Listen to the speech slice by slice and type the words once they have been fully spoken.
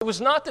It was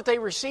not that they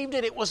received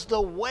it, it was the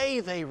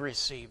way they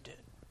received it.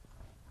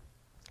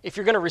 If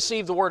you're going to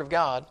receive the Word of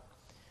God,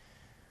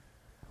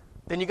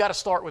 then you got to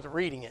start with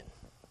reading it,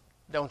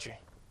 don't you?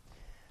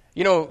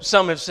 You know,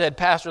 some have said,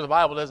 Pastor, the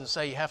Bible doesn't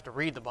say you have to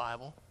read the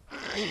Bible.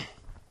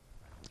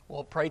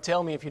 Well, pray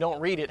tell me, if you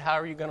don't read it, how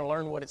are you going to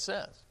learn what it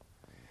says?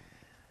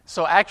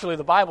 So actually,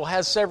 the Bible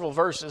has several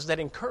verses that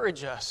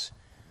encourage us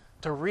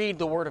to read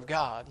the Word of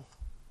God.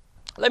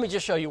 Let me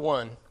just show you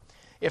one,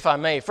 if I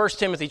may. 1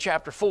 Timothy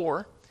chapter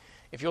 4,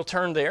 if you'll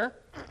turn there.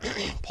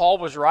 Paul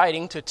was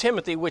writing to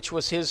Timothy, which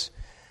was his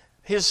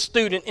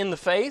student in the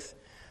faith.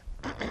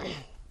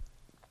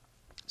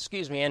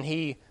 And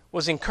he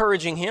was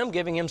encouraging him,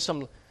 giving him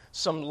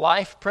some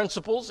life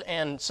principles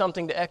and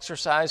something to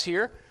exercise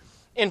here.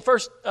 In 1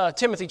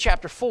 Timothy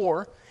chapter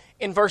 4,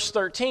 in verse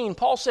 13,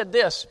 Paul said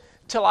this,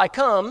 "Till I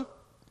come,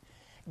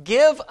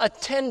 give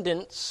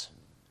attendance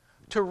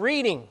to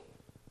reading,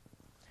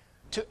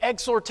 to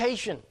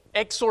exhortation."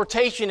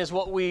 Exhortation is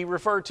what we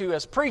refer to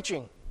as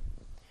preaching.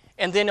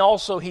 And then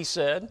also, he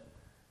said,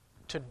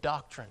 to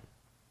doctrine.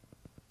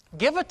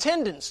 Give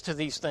attendance to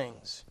these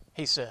things,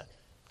 he said.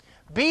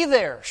 Be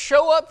there.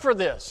 Show up for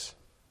this,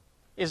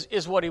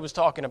 is what he was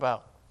talking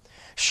about.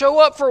 Show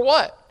up for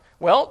what?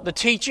 Well, the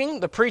teaching,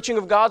 the preaching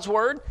of God's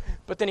Word,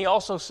 but then he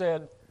also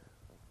said,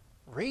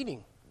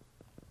 reading.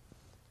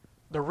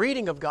 The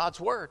reading of God's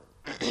Word.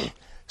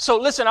 So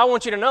listen, I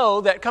want you to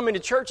know that coming to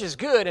church is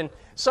good, and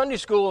Sunday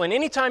school, and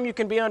anytime you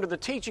can be under the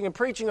teaching and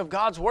preaching of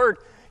God's Word,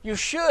 you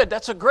should.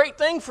 That's a great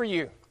thing for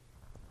you.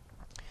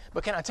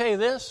 But can I tell you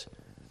this?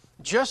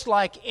 Just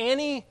like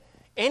any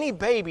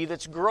baby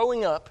that's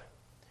growing up,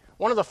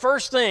 one of the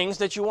first things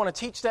that you want to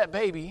teach that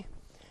baby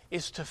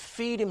is to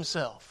feed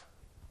himself.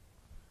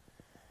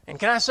 And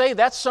can I say,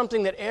 that's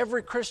something that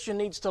every Christian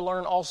needs to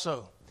learn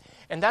also.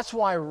 And that's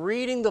why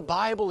reading the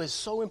Bible is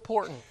so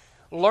important.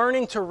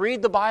 Learning to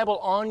read the Bible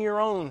on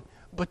your own,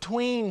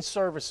 between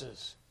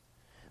services,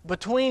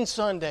 between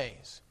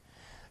Sundays.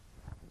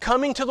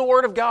 Coming to the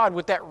Word of God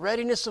with that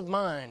readiness of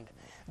mind,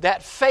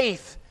 that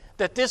faith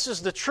that this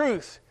is the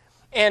truth,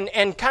 and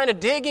kind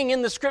of digging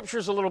in the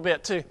Scriptures a little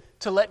bit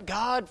to let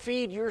God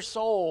feed your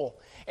soul.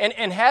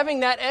 And having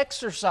that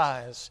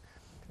exercise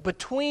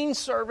between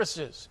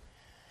services.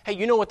 Hey,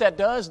 you know what that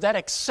does? That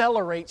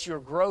accelerates your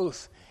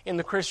growth in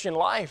the Christian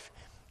life.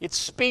 It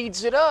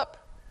speeds it up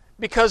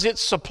because it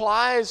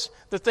supplies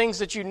the things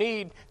that you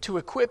need to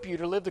equip you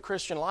to live the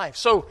Christian life.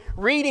 So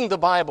reading the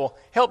Bible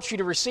helps you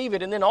to receive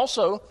it and then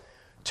also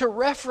to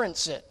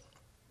reference it.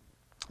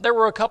 There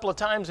were a couple of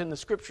times in the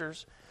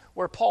Scriptures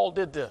where Paul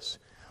did this,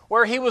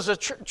 where he was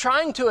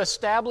trying to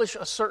establish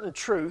a certain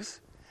truth,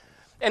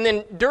 and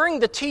then during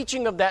the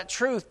teaching of that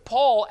truth,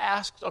 Paul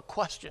asked a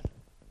question.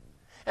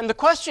 And the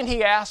question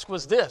he asked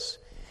was this.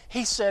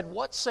 He said,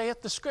 "What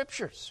saith the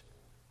Scriptures?"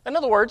 In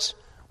other words,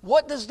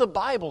 what does the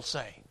Bible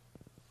say?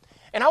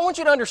 And I want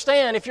you to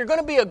understand, if you're going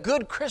to be a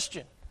good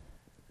Christian,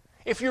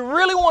 if you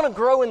really want to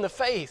grow in the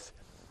faith,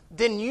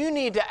 then you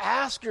need to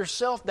ask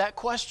yourself that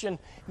question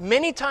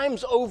many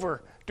times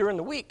over during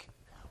the week.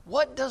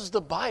 What does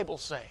the Bible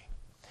say?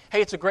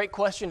 Hey, it's a great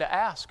question to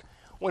ask.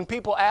 When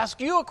people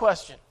ask you a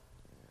question,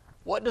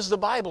 what does the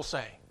Bible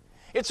say?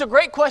 It's a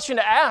great question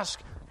to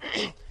ask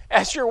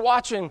as you're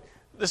watching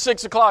the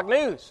 6 o'clock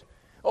news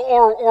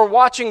or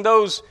watching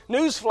those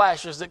news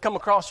flashes that come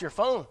across your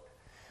phone.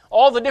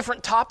 All the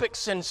different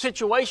topics and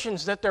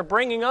situations that they're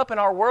bringing up in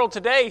our world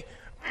today,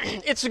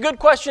 it's a good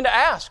question to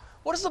ask.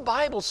 What does the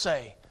Bible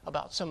say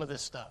about some of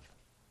this stuff?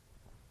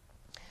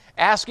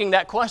 Asking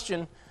that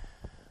question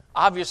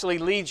obviously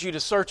leads you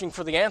to searching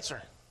for the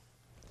answer.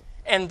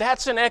 And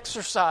that's an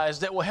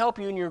exercise that will help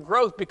you in your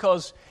growth,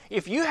 because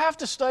if you have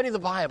to study the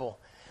Bible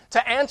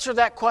to answer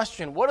that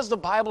question, what does the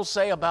Bible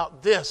say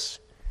about this?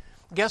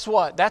 Guess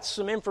what? That's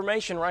some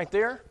information right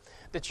there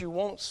that you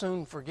won't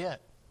soon forget.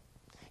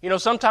 You know,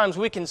 sometimes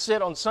we can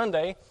sit on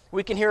Sunday,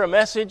 we can hear a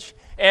message,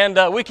 and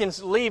we can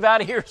leave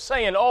out of here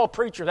saying, "Oh,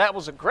 preacher, that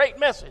was a great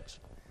message."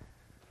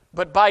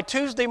 But by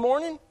Tuesday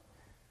morning,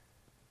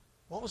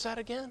 what was that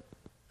again?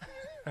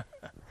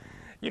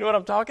 You know what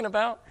I'm talking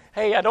about?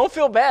 Hey, I don't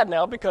feel bad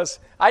now because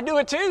I do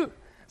it too.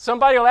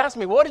 Somebody will ask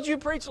me, "What did you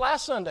preach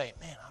last Sunday?"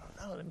 Man, I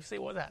don't know. Let me see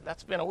what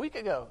that's been a week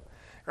ago,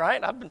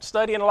 right? I've been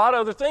studying a lot of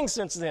other things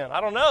since then.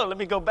 I don't know. Let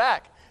me go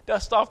back,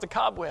 dust off the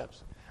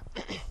cobwebs.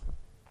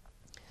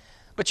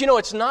 But you know,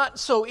 it's not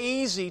so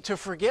easy to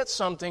forget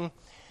something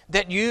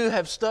that you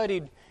have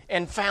studied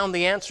and found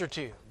the answer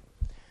to.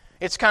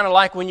 It's kind of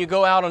like when you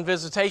go out on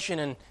visitation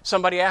and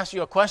somebody asks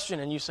you a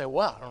question and you say,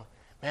 "Well,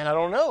 I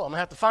don't know. I'm going to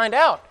have to find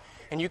out."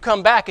 And you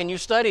come back and you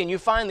study and you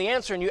find the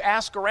answer and you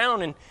ask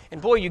around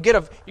and boy, you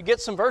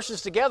get some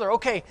verses together.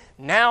 Okay,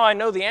 now I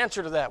know the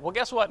answer to that. Well,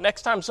 guess what?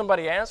 Next time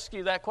somebody asks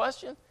you that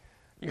question,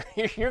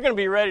 you're going to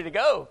be ready to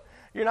go.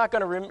 You're not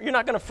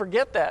going to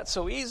forget that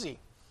so easy.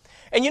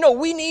 And you know,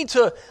 we need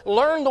to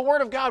learn the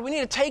Word of God. We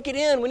need to take it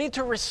in. We need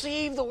to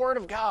receive the Word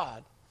of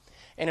God.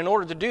 And in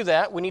order to do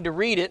that, we need to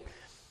read it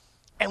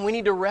and we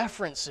need to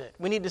reference it.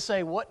 We need to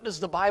say, what does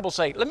the Bible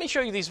say? Let me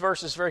show you these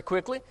verses very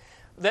quickly.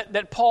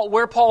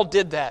 where Paul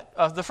did that.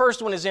 The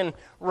first one is in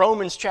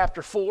Romans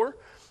chapter 4,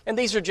 and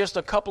these are just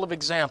a couple of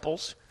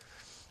examples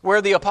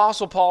where the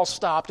Apostle Paul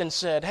stopped and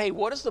said, hey,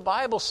 what does the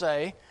Bible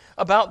say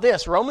about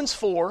this? Romans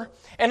 4,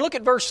 and look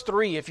at verse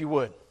 3 if you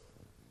would.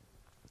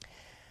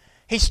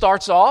 He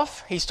starts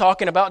off, he's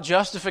talking about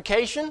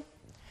justification,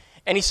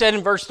 and he said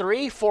in verse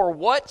 3, for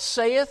what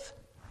saith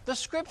the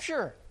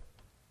Scripture?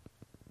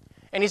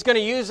 And he's going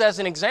to use as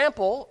an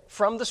example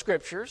from the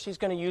Scriptures, he's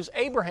going to use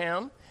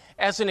Abraham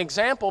as an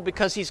example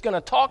because he's going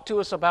to talk to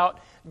us about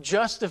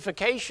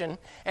justification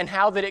and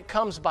how that it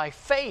comes by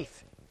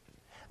faith.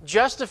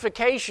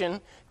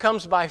 Justification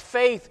comes by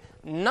faith,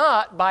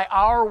 not by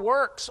our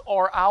works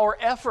or our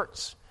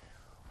efforts.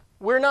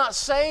 We're not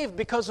saved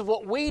because of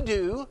what we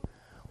do.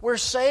 We're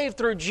saved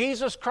through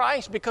Jesus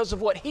Christ because of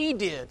what He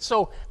did.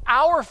 So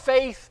our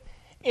faith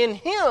in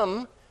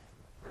Him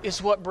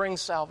is what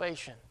brings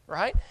salvation,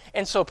 right?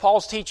 And so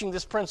Paul's teaching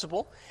this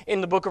principle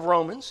in the book of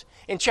Romans.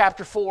 In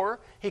chapter 4,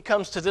 he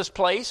comes to this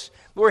place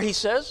where he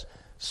says,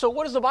 so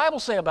what does the Bible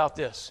say about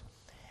this?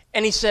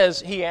 And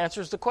he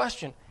answers the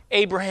question.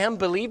 Abraham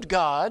believed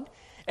God,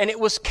 and it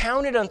was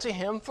counted unto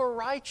him for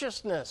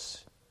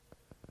righteousness.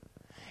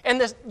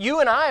 And you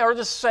and I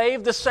are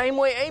saved the same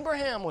way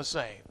Abraham was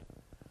saved.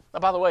 Now,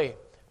 by the way,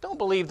 don't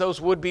believe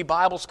those would-be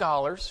Bible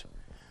scholars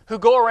who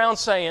go around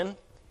saying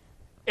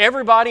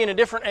everybody in a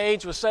different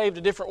age was saved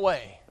a different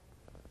way.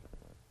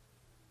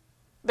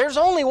 There's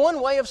only one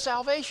way of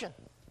salvation.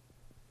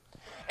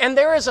 And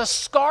there is a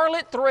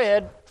scarlet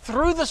thread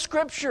through the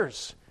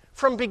Scriptures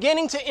from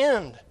beginning to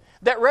end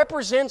that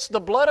represents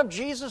the blood of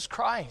Jesus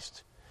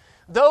Christ.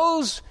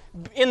 Those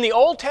in the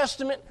Old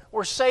Testament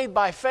were saved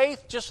by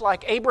faith, just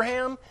like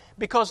Abraham,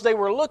 because they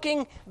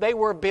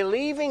were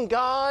believing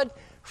God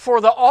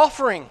for the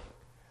offering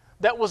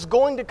that was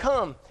going to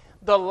come,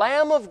 the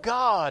Lamb of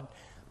God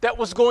that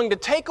was going to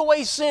take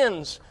away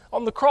sins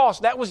on the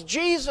cross. That was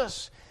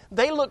Jesus.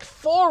 They looked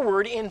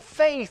forward in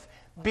faith,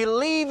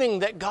 believing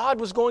that God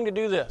was going to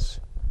do this.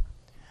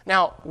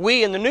 Now,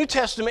 we in the New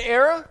Testament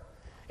era,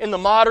 in the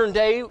modern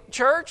day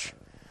church,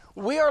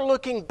 we are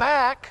looking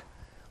back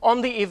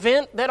on the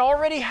event that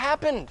already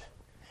happened.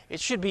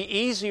 It should be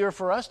easier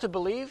for us to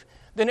believe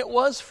than it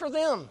was for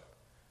them.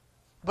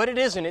 But it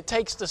isn't. It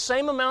takes the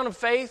same amount of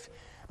faith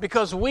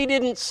because we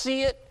didn't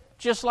see it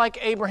just like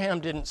Abraham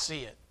didn't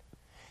see it.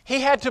 He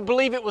had to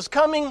believe it was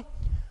coming.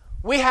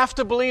 We have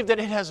to believe that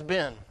it has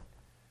been.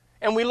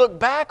 And we look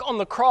back on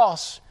the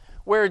cross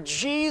where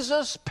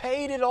Jesus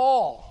paid it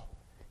all.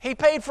 He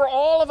paid for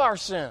all of our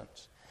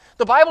sins.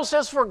 The Bible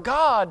says, for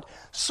God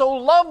so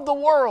loved the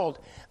world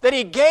that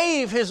He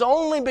gave His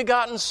only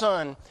begotten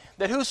Son,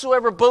 that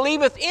whosoever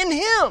believeth in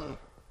Him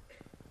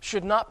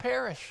should not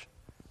perish,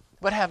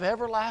 but have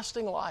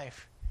everlasting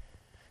life.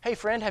 Hey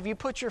friend, have you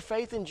put your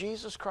faith in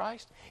Jesus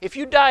Christ? If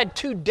you died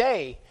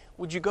today,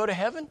 would you go to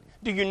heaven?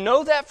 Do you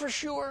know that for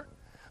sure?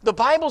 The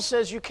Bible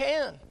says you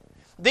can.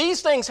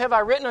 These things have I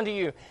written unto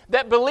you,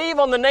 that believe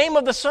on the name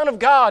of the Son of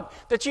God,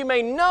 that you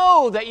may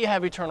know that you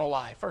have eternal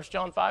life. 1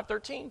 John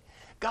 5:13.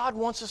 God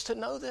wants us to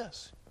know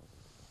this.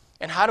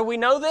 And how do we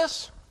know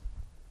this?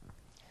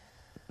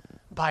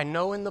 By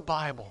knowing the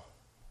Bible.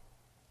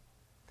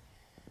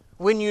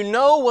 When you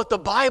know what the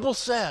Bible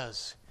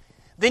says,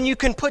 then you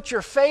can put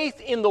your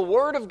faith in the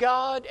Word of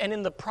God and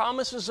in the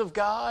promises of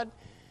God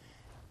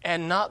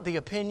and not the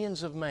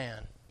opinions of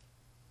man.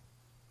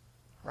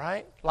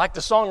 Right? Like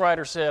the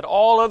songwriter said,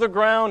 all other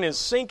ground is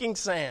sinking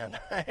sand.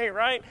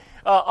 Right?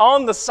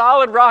 On the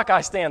solid rock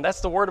I stand.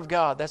 That's the Word of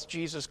God. That's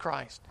Jesus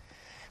Christ.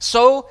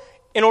 So,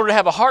 in order to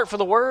have a heart for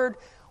the Word,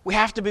 we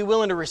have to be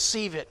willing to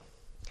receive it.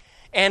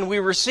 And we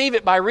receive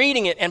it by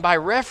reading it and by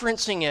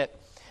referencing it.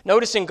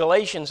 Notice in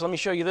Galatians, let me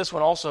show you this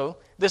one also,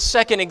 this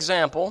second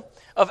example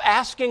of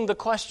asking the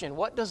question,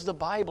 what does the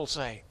Bible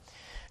say?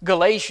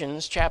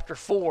 Galatians chapter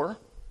 4.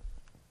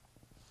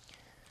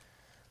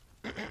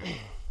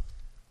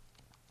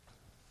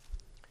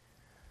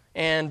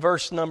 And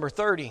verse number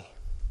 30.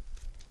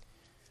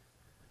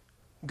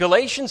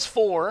 Galatians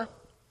 4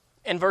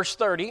 and verse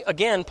 30.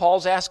 Again,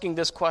 Paul's asking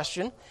this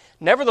question.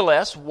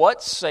 Nevertheless,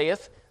 what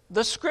saith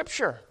the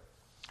Scripture?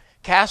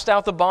 Cast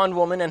out the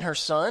bondwoman and her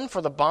son,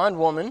 for the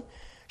bondwoman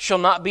shall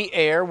not be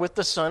heir with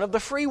the son of the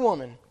free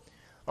woman.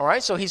 All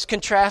right, so he's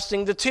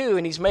contrasting the two,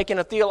 and he's making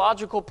a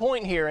theological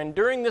point here. And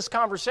during this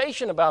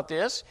conversation about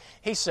this,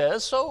 he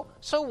says, so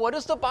what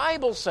does the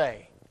Bible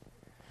say?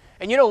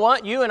 And you know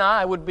what? You and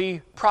I would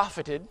be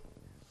profited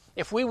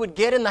if we would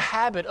get in the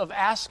habit of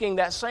asking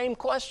that same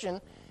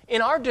question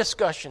in our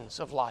discussions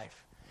of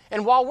life.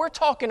 And while we're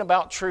talking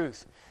about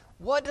truth,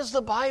 what does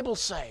the Bible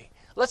say?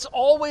 Let's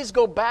always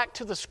go back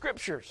to the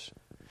Scriptures.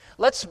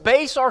 Let's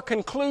base our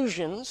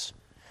conclusions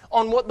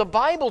on what the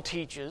Bible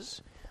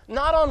teaches,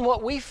 not on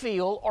what we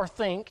feel or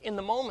think in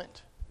the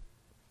moment.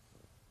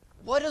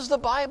 What does the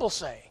Bible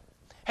say?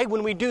 Hey,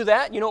 when we do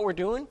that, you know what we're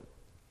doing?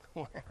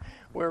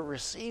 We're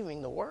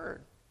receiving the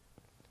Word.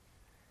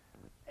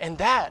 And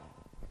that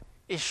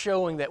is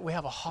showing that we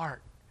have a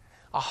heart.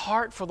 A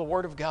heart for the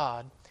Word of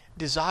God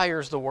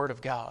desires the Word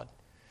of God.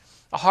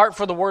 A heart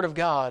for the Word of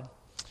God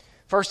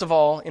First of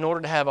all, in order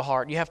to have a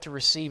heart, you have to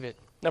receive it.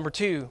 Number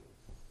two,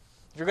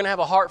 if you're going to have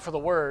a heart for the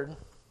Word,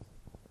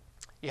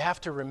 you have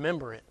to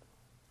remember it.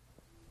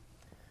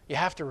 You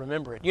have to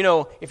remember it. You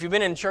know, if you've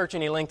been in church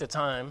any length of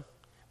time,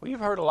 well, you've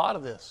heard a lot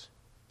of this.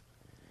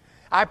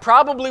 I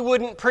probably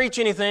wouldn't preach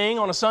anything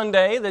on a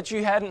Sunday that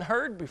you hadn't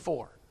heard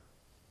before.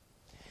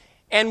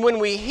 And when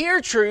we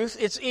hear truth,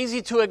 it's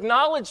easy to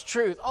acknowledge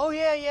truth. Oh,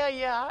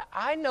 yeah,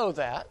 I know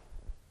that.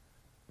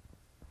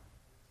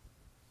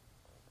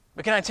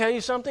 But can I tell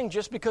you something?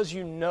 Just because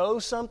you know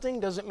something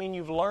doesn't mean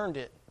you've learned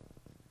it.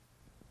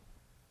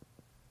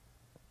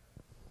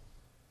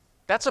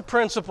 That's a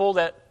principle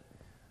that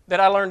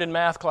I learned in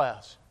math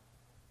class.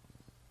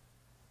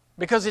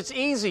 Because it's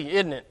easy,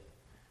 isn't it,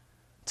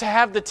 to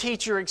have the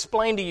teacher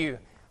explain to you,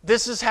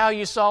 this is how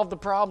you solve the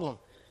problem.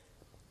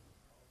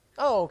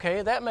 Oh,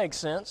 okay, that makes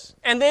sense.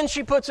 And then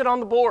she puts it on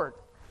the board.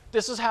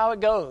 This is how it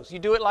goes. You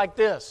do it like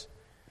this.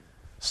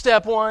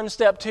 Step 1,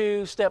 step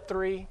 2, step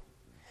 3.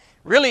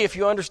 Really, if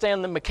you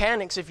understand the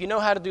mechanics, if you know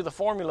how to do the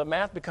formula,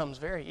 math becomes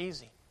very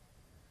easy.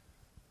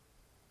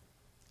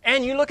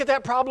 And you look at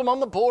that problem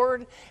on the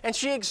board, and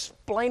she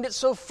explained it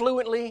so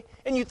fluently,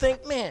 and you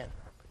think, man,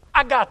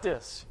 I got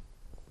this,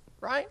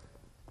 right?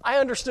 I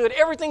understood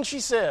everything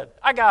she said.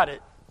 I got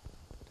it.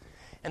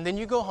 And then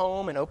you go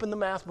home and open the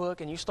math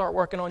book, and you start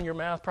working on your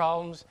math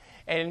problems,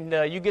 and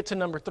you get to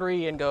number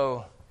 3 and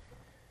go,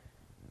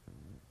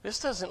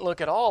 this doesn't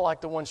look at all like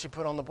the one she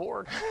put on the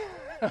board.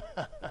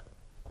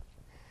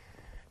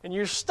 And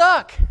you're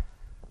stuck.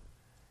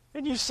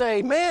 And you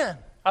say, man,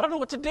 I don't know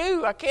what to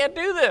do. I can't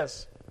do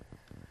this.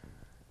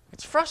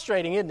 It's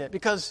frustrating, isn't it?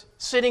 Because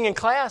sitting in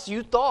class,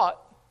 you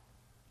thought,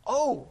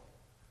 oh,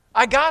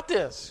 I got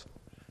this.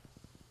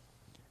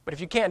 But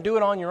if you can't do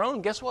it on your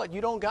own, guess what? You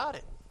don't got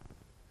it.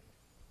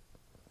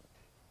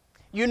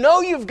 You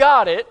know you've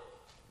got it,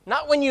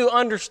 not when you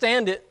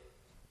understand it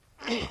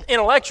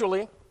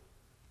intellectually,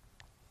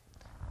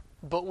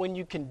 but when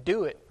you can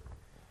do it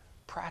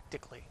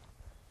practically.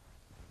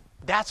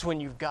 That's when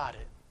you've got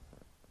it.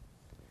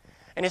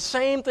 And the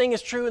same thing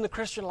is true in the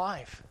Christian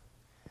life.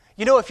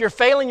 You know, if you're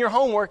failing your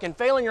homework and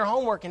failing your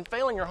homework and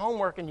failing your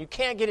homework and you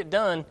can't get it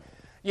done,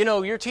 you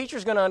know, your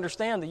teacher's going to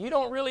understand that you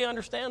don't really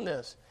understand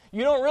this.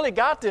 You don't really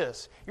got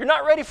this. You're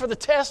not ready for the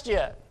test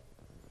yet.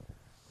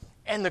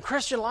 And the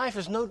Christian life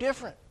is no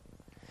different.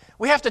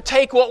 We have to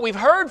take what we've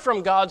heard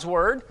from God's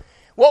Word,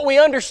 what we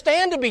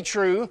understand to be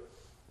true,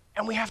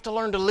 and we have to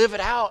learn to live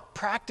it out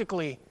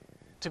practically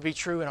to be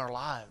true in our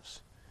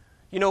lives.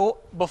 You know,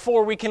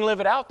 before we can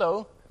live it out,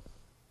 though,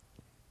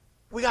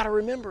 we got to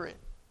remember it.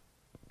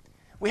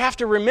 We have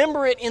to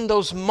remember it in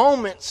those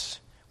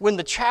moments when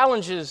the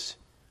challenges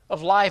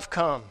of life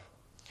come.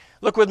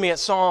 Look with me at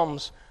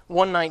Psalms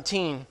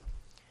 119.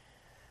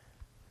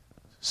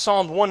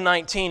 Psalm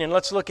 119, and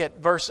let's look at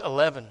verse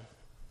 11.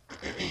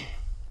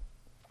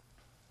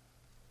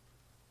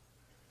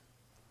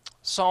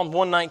 Psalm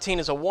 119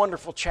 is a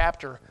wonderful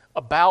chapter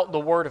about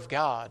the Word of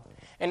God.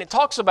 And it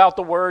talks about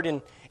the Word,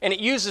 and it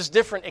uses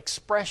different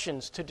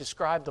expressions to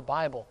describe the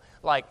Bible,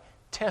 like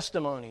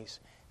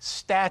testimonies,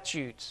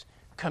 statutes,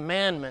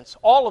 commandments.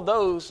 All of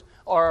those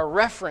are a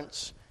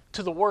reference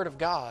to the Word of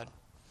God.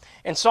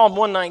 And Psalm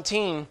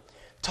 119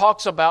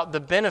 talks about the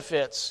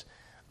benefits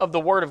of the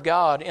Word of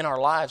God in our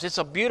lives. It's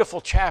a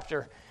beautiful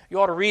chapter. You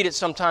ought to read it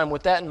sometime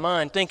with that in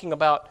mind, thinking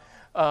about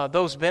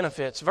those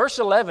benefits. Verse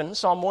 11,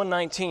 Psalm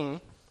 119,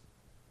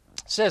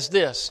 says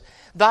this,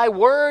 Thy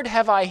word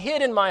have I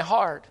hid in my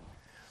heart,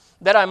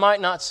 that I might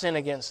not sin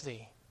against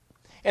Thee.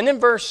 And then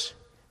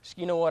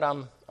you know what,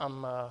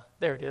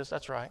 there it is,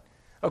 that's right.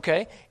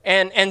 Okay,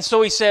 and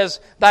so he says,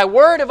 Thy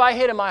word have I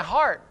hid in my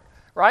heart,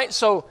 right?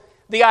 So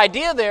the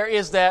idea there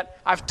is that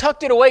I've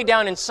tucked it away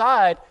down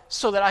inside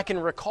so that I can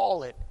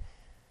recall it.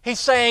 He's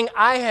saying,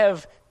 I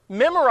have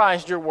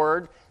memorized your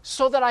word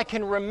so that I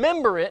can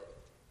remember it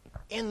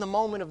in the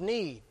moment of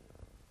need.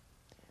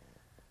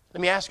 Let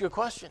me ask you a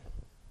question.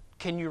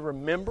 Can you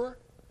remember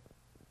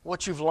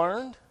what you've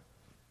learned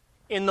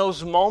in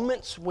those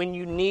moments when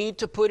you need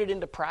to put it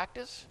into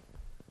practice?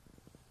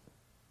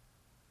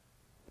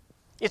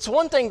 It's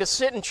one thing to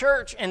sit in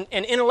church and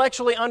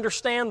intellectually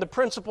understand the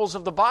principles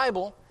of the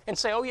Bible and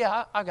say, oh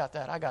yeah, I got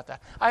that.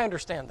 I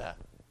understand that.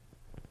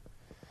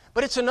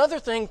 But it's another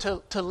thing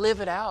to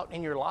live it out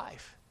in your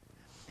life.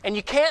 And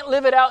you can't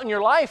live it out in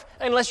your life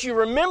unless you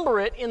remember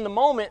it in the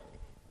moment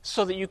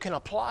so that you can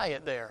apply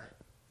it there.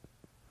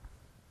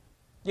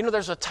 You know,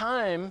 there's a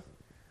time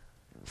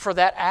for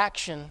that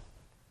action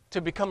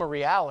to become a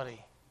reality.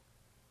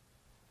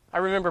 I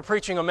remember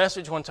preaching a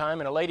message one time,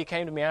 and a lady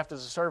came to me after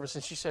the service,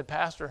 and she said,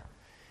 Pastor,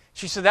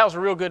 she said, that was a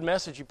real good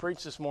message you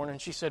preached this morning.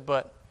 She said,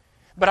 but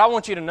I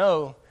want you to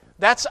know,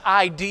 that's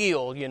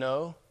ideal, you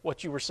know,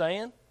 what you were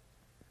saying,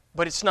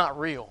 but it's not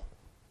real.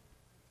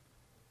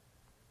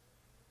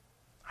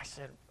 I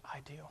said,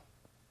 ideal?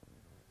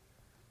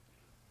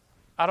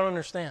 I don't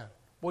understand.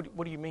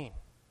 What do you mean?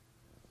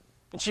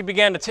 And she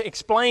began to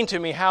explain to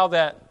me how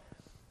that,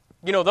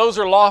 you know, those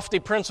are lofty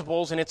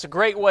principles, and it's a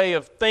great way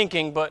of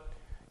thinking, but,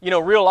 you know,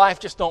 real life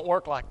just don't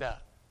work like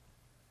that.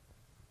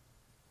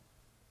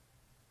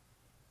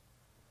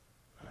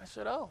 I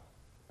said, oh.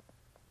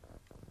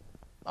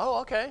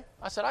 Oh, okay.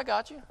 I said, I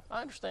got you.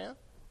 I understand.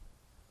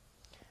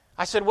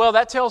 I said, well,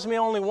 that tells me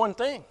only one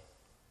thing.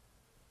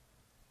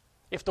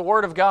 If the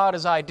Word of God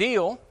is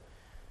ideal,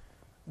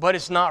 but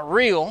it's not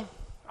real,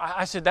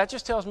 I said, that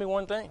just tells me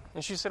one thing.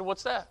 And she said,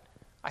 what's that?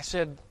 I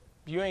said,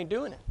 you ain't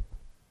doing it.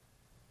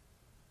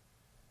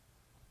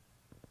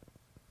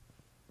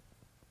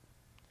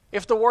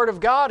 If the Word of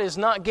God is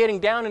not getting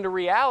down into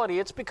reality,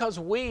 it's because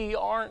we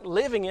aren't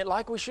living it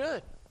like we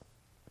should.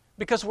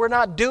 Because we're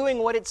not doing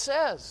what it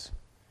says.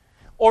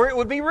 Or it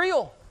would be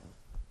real.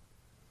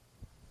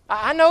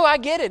 I know, I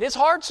get it. It's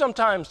hard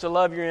sometimes to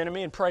love your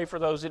enemy and pray for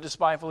those that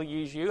despitefully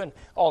use you and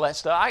all that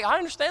stuff. I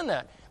understand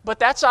that. But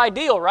that's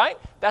ideal, right?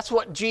 That's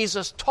what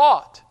Jesus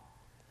taught.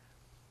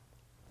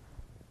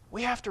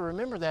 We have to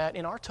remember that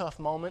in our tough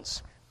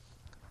moments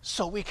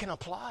so we can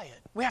apply it.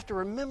 We have to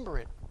remember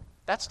it.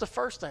 That's the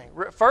first thing.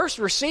 First,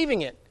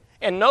 receiving it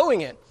and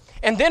knowing it.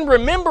 And then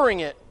remembering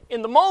it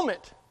in the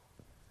moment.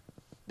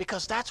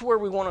 Because that's where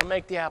we want to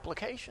make the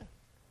application.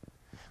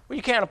 Well,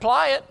 you can't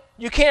apply it.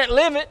 You can't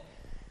live it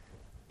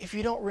if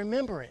you don't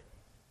remember it.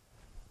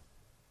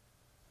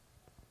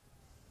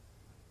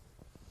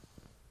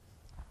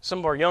 Some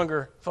of our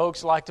younger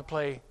folks like to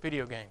play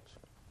video games.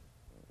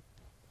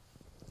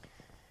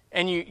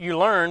 And you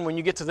learn when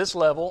you get to this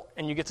level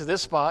and you get to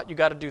this spot, you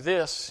got to do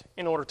this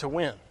in order to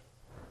win.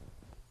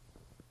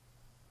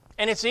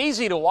 And it's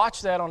easy to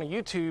watch that on a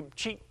YouTube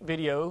cheat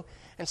video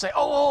and say,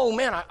 oh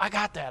man, I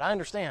got that. I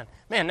understand.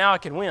 Man, now I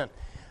can win.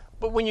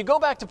 But when you go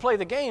back to play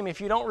the game,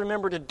 if you don't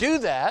remember to do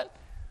that,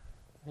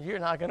 you're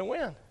not going to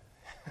win.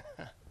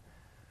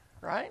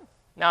 Right?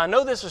 Now, I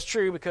know this is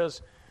true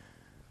because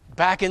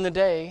back in the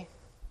day,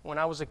 when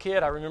I was a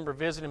kid, I remember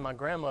visiting my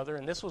grandmother,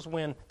 and this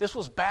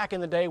was back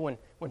in the day when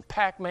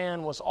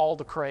Pac-Man was all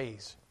the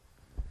craze.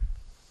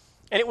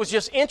 And it was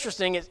just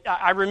interesting.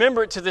 I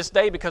remember it to this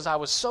day because I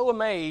was so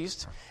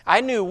amazed.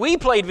 I knew we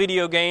played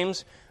video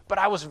games, but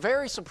I was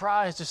very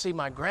surprised to see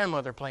my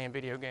grandmother playing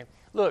video games.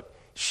 Look,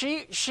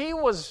 she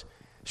was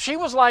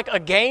like a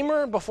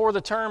gamer before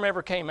the term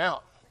ever came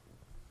out.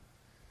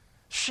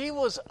 She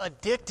was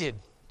addicted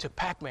to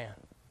Pac-Man.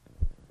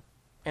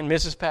 And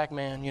Mrs.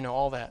 Pac-Man,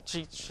 all that.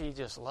 She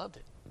just loved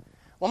it.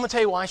 Well, I'm going to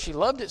tell you why she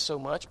loved it so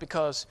much,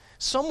 because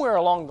somewhere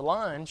along the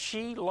line,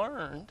 she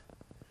learned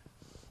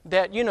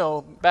that,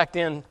 back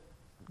then,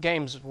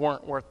 games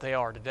weren't what they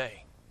are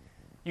today.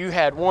 You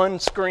had one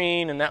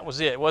screen and that was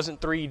it. It wasn't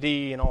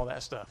 3D and all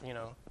that stuff, It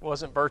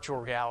wasn't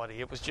virtual reality.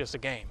 It was just a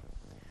game.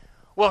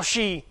 Well,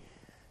 she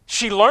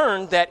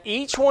learned that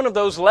each one of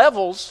those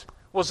levels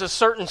was a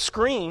certain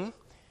screen,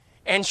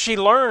 and she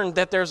learned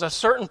that there's a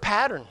certain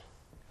pattern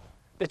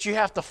that you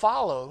have to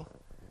follow,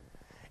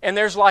 and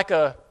there's like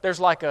a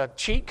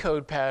cheat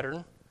code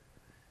pattern.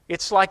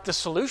 It's like the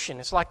solution.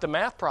 It's like the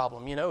math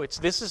problem.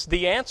 This is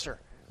the answer,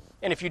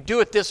 and if you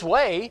do it this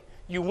way,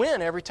 you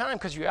win every time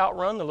because you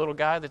outrun the little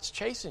guy that's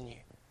chasing you.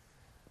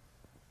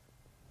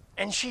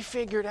 And she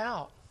figured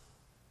out.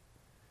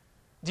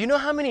 Do you know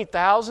how many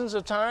thousands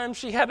of times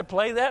she had to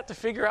play that to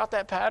figure out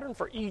that pattern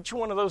for each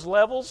one of those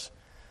levels?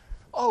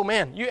 Oh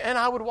man, and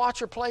I would watch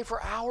her play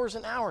for hours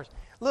and hours.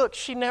 Look,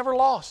 she never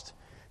lost.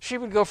 She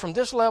would go from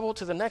this level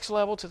to the next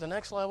level to the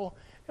next level,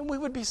 and we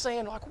would be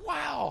saying like,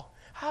 wow,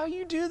 how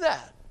you do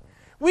that?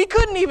 We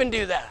couldn't even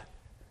do that.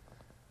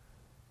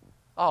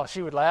 Oh,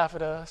 she would laugh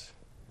at us.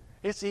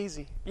 It's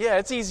easy. Yeah,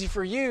 it's easy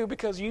for you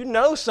because you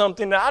know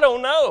something that I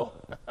don't know.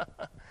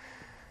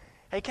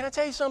 Hey, can I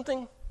tell you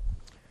something?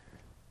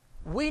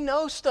 We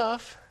know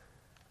stuff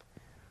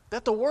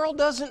that the world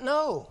doesn't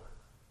know.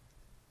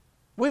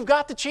 We've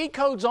got the cheat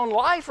codes on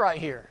life right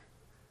here.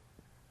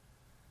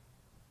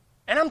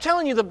 And I'm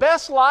telling you, the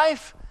best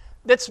life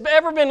that's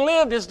ever been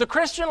lived is the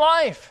Christian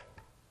life.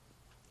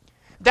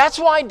 That's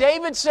why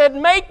David said,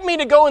 make me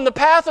to go in the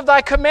path of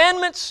thy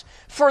commandments,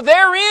 for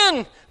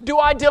therein do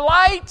I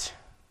delight.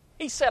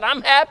 He said,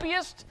 I'm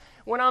happiest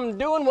when I'm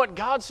doing what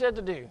God said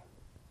to do.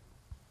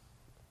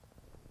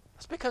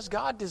 That's because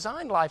God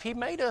designed life. He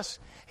made us.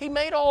 He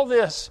made all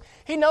this.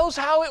 He knows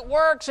how it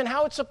works and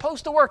how it's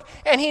supposed to work.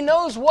 And He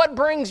knows what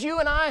brings you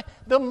and I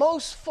the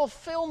most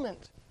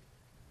fulfillment.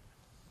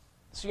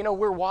 So,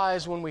 we're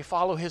wise when we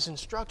follow His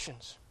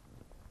instructions.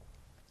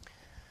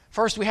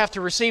 First, we have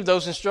to receive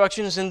those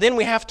instructions, and then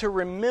we have to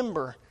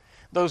remember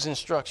those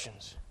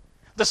instructions.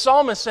 The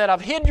psalmist said,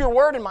 I've hid your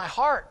word in my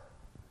heart.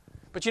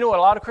 But you know what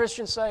a lot of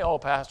Christians say? Oh,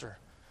 Pastor.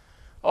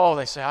 Oh,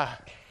 they say,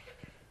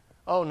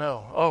 oh,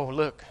 no. Oh,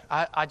 look,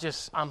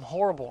 I'm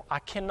horrible. I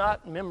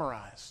cannot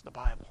memorize the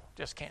Bible.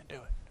 Just can't do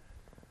it.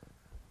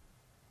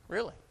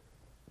 Really?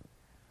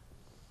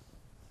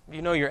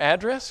 You know your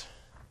address?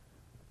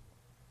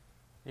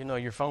 You know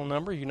your phone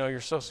number? You know your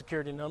Social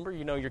Security number?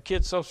 You know your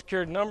kids' Social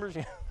Security numbers?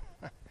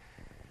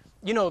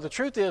 The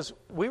truth is,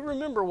 we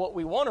remember what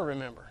we want to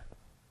remember.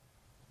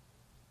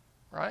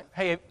 Right?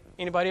 Hey,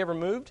 anybody ever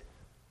moved?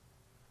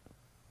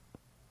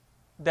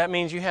 That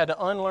means you had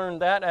to unlearn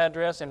that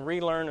address and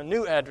relearn a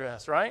new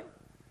address, right?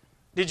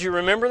 Did you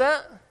remember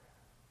that?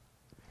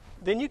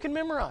 Then you can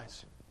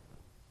memorize.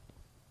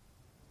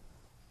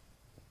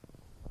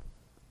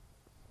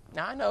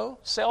 Now, I know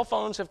cell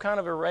phones have kind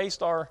of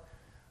erased our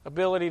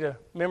ability to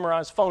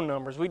memorize phone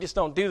numbers. We just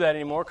don't do that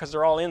anymore because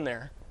they're all in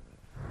there.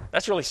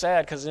 That's really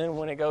sad, because then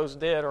when it goes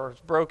dead or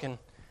it's broken,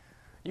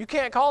 you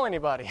can't call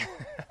anybody.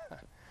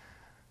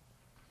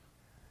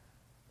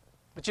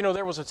 But you know,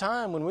 there was a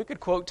time when we could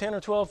quote 10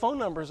 or 12 phone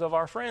numbers of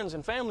our friends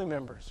and family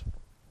members.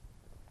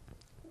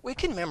 We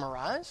can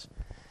memorize.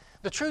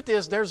 The truth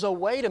is, there's a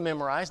way to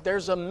memorize.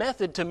 There's a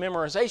method to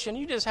memorization.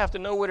 You just have to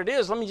know what it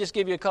is. Let me just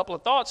give you a couple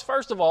of thoughts.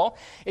 First of all,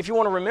 if you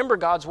want to remember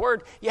God's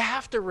Word, you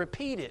have to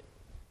repeat it.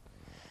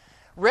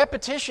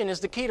 Repetition is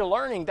the key to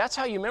learning. That's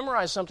how you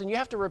memorize something. You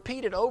have to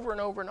repeat it over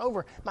and over and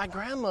over. My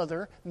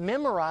grandmother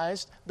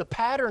memorized the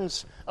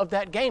patterns of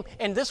that game.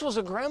 And this was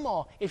a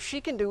grandma. If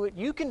she can do it,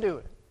 you can do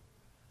it.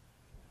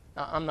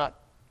 Now, I'm not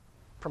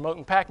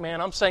promoting Pac-Man.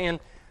 I'm saying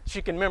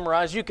she can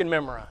memorize, you can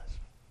memorize.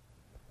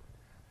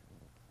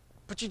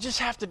 But you just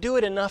have to do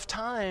it enough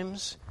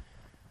times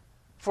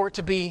for it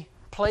to be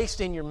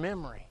placed in your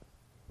memory.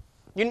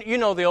 You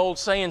know the old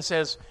saying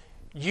says,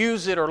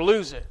 use it or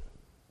lose it.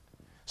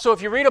 So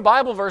if you read a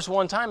Bible verse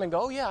one time and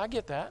go, oh yeah, I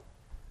get that.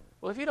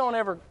 Well, if you don't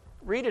ever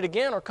read it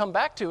again or come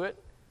back to it,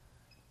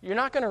 you're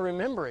not going to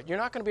remember it. You're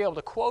not going to be able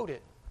to quote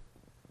it.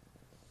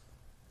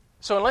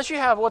 So unless you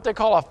have what they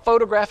call a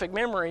photographic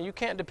memory, you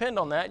can't depend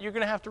on that. You're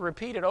going to have to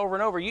repeat it over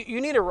and over. You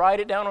need to write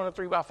it down on a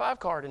 3x5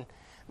 card and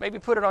maybe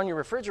put it on your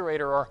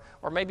refrigerator,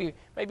 or maybe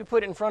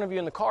put it in front of you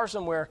in the car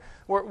somewhere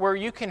where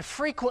you can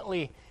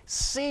frequently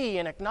see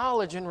and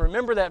acknowledge and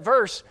remember that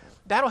verse.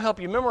 That'll help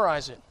you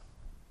memorize it.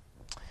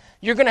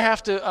 You're going to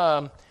have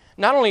to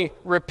not only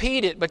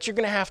repeat it, but you're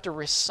going to have to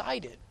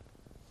recite it.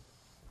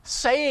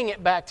 Saying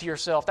it back to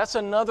yourself, that's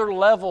another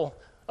level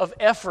of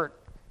effort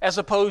as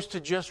opposed to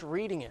just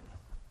reading it.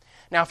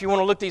 Now, if you want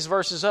to look these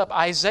verses up,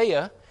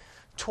 Isaiah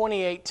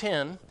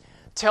 28:10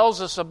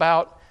 tells us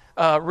about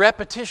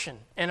repetition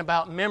and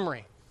about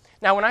memory.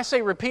 Now, when I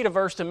say repeat a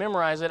verse to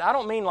memorize it, I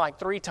don't mean like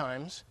 3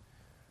 times.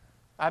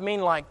 I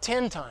mean like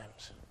 10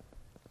 times,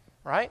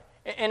 right?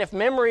 And if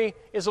memory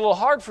is a little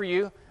hard for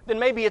you, then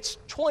maybe it's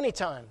 20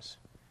 times,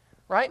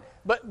 right?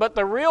 But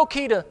the real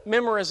key to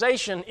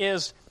memorization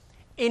is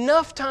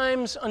enough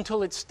times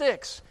until it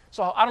sticks.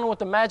 So I don't know what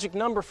the magic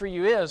number for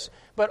you is,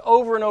 but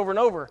over and over and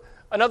over.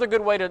 Another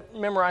good way to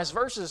memorize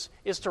verses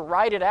is to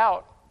write it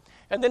out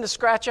and then to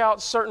scratch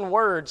out certain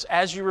words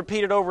as you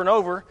repeat it over and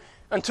over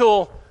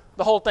until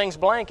the whole thing's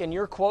blank and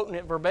you're quoting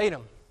it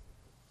verbatim.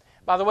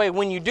 By the way,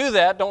 when you do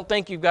that, don't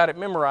think you've got it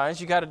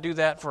memorized. You've got to do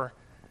that for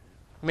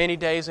many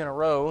days in a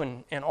row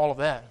and all of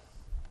that.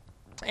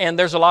 And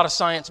there's a lot of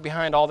science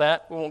behind all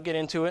that. We won't get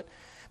into it.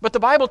 But the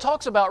Bible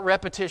talks about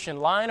repetition,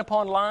 line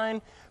upon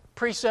line,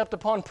 precept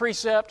upon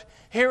precept,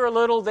 here a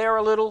little, there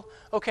a little,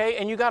 okay?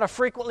 And you got to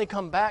frequently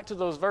come back to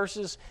those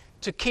verses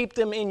to keep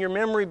them in your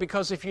memory,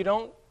 because if you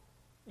don't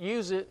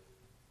use it,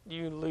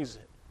 you lose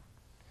it.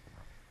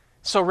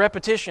 So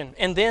repetition,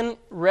 and then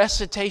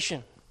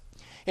recitation.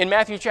 In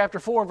Matthew chapter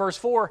 4 and verse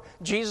 4,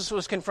 Jesus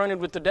was confronted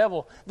with the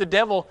devil. The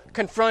devil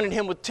confronted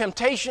him with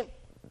temptation.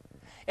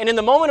 And in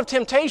the moment of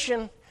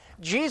temptation,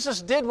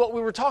 Jesus did what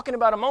we were talking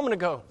about a moment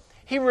ago.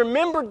 He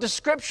remembered the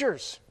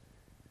Scriptures.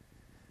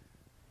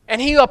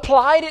 And he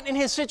applied it in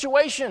his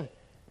situation.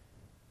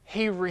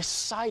 He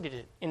recited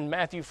it. In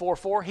Matthew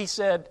 4:4, he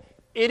said,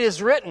 "It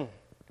is written."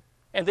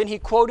 And then he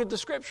quoted the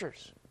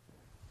Scriptures.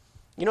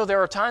 You know,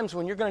 there are times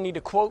when you're going to need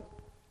to quote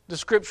the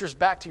Scriptures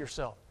back to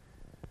yourself.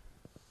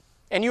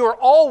 And you are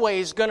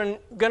always going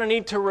to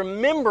need to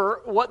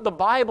remember what the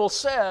Bible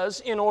says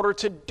in order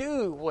to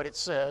do what it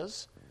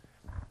says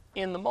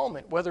in the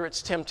moment, whether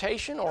it's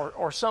temptation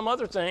or some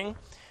other thing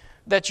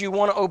that you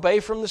want to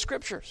obey from the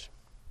Scriptures.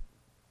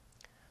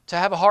 To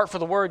have a heart for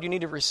the Word, you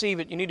need to receive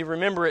it. You need to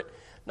remember it.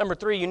 Number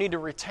 3, you need to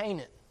retain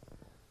it.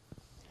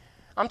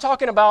 I'm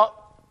talking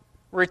about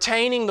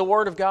retaining the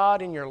Word of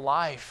God in your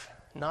life,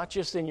 not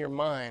just in your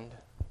mind.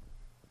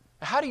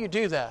 How do you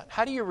do that?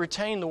 How do you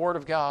retain the Word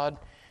of God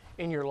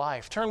in your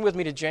life? Turn with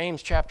me to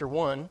James chapter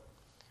 1,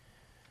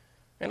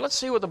 and let's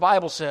see what the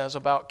Bible says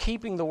about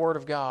keeping the Word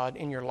of God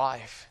in your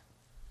life.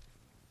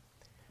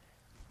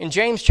 In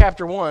James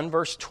chapter 1,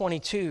 verse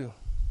 22,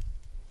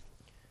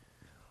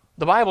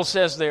 the Bible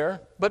says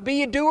there, "But be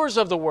ye doers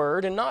of the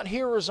word, and not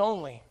hearers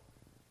only,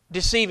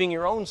 deceiving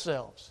your own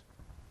selves."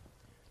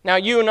 Now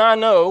you and I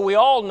know, we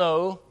all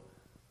know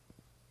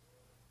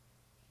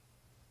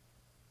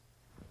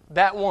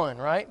that one,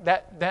 right?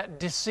 That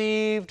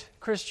deceived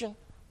Christian.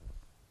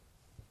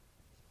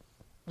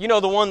 You know,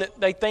 the one that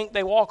they think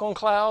they walk on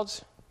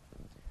clouds?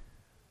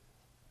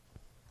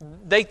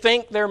 They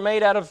think they're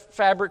made out of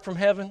fabric from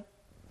heaven,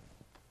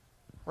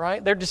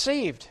 right? They're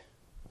deceived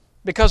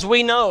because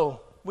we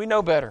know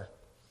better.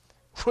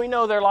 We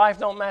know their life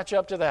don't match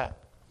up to that.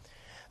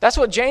 That's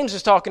what James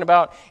is talking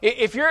about.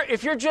 If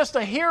you're just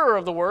a hearer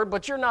of the Word,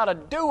 but you're not a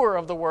doer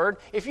of the Word,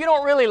 if you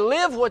don't really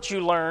live what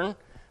you learn,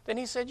 then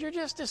he said you're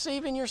just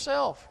deceiving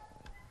yourself.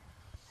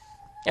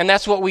 And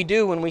that's what we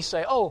do when we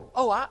say,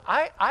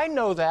 I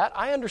know that,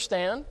 I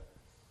understand.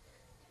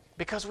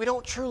 Because we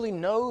don't truly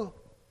know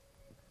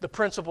the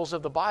principles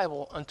of the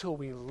Bible until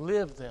we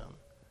live them.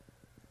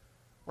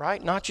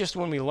 right? Not just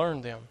when we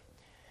learn them.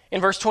 In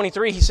verse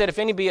 23, he said, if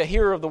any be a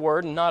hearer of the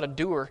word and not a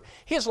doer,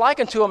 he is like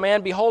unto a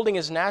man beholding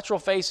his natural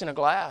face in a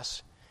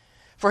glass.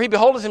 For he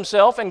beholdeth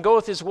himself and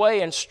goeth his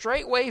way, and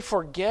straightway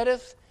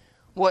forgetteth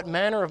what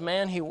manner of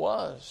man he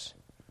was.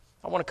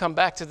 I want to come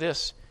back to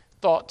this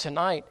thought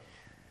tonight.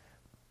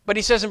 But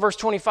he says in verse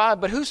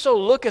 25, but whoso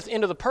looketh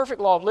into the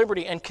perfect law of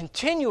liberty and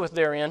continueth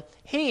therein,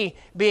 he,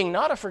 being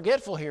not a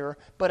forgetful hearer,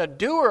 but a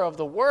doer of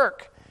the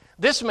work,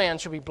 this man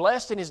shall be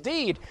blessed in his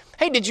deed.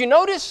 Hey, did you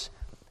notice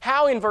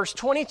how in verse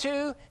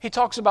 22 he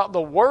talks about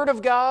the Word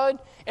of God,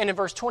 and in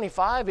verse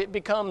 25 it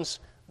becomes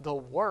the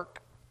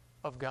work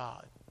of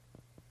God?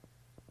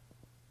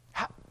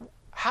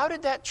 How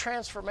did that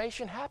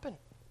transformation happen?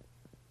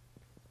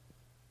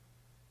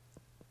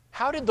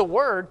 How did the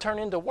Word turn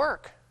into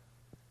work?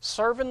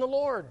 Serving the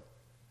Lord.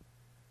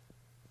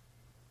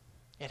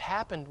 It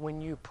happened when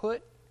you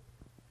put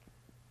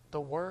the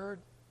Word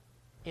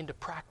into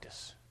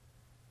practice.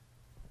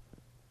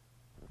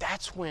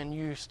 That's when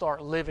you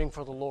start living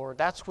for the Lord.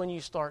 That's when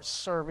you start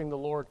serving the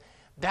Lord.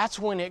 That's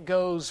when it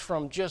goes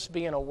from just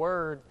being a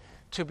word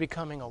to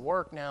becoming a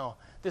work. Now,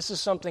 this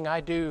is something I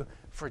do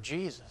for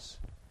Jesus.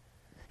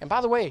 And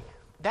by the way,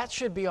 that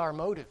should be our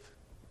motive.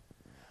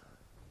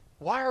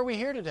 Why are we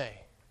here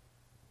today?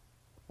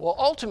 Well,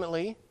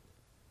 ultimately,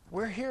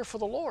 we're here for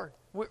the Lord.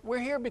 We're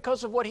here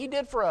because of what He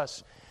did for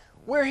us.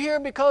 We're here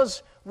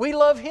because we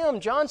love Him.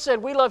 John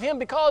said we love Him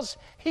because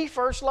He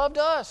first loved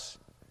us.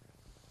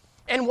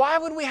 And why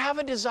would we have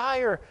a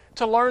desire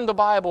to learn the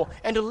Bible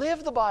and to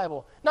live the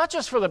Bible? Not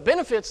just for the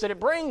benefits that it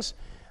brings,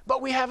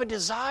 but we have a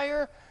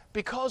desire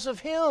because of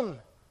Him.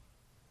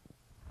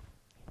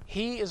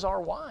 He is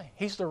our why.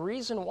 He's the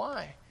reason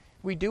why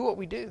we do what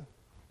we do.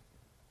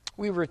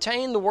 We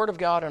retain the Word of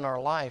God in our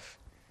life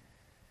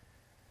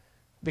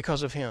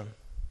because of Him.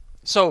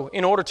 So,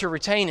 in order to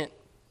retain it,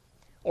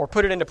 or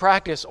put it into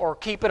practice, or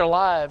keep it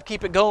alive,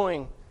 keep it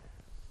going,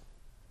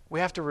 we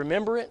have to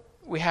remember it,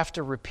 we have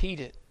to repeat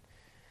it.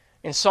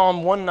 In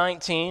Psalm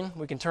 119,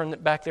 we can turn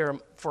it back there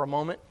for a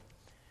moment.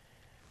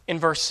 In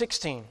verse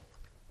 16,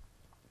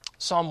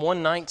 Psalm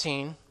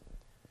 119,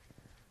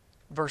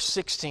 verse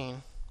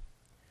 16,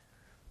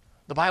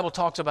 the Bible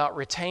talks about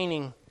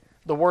retaining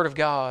the Word of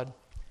God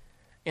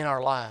in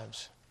our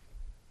lives.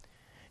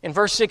 In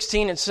verse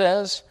 16 it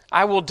says,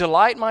 I will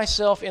delight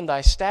myself in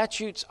thy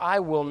statutes, I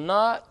will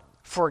not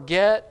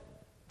forget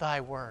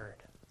thy word.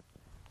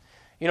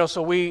 You know,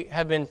 so we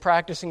have been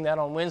practicing that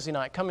on Wednesday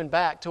night, coming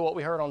back to what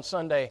we heard on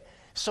Sunday,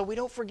 so we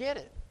don't forget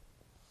it.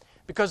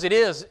 Because it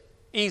is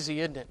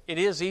easy, isn't it? It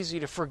is easy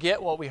to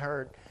forget what we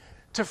heard,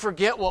 to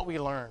forget what we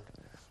learned.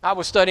 I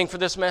was studying for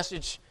this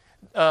message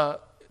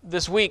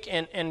this week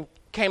and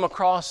came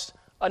across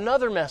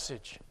another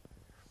message.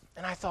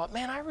 And I thought,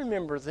 man, I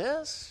remember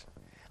this.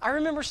 I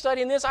remember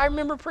studying this. I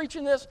remember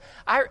preaching this.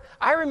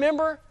 I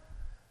remember.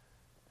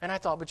 And I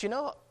thought, but you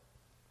know,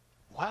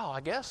 wow,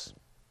 I guess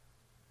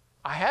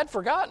I had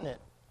forgotten it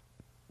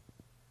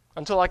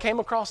until I came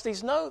across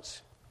these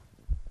notes.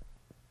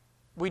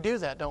 We do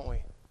that, don't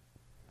we?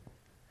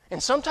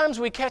 And sometimes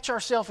we catch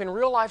ourselves in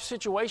real life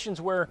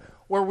situations where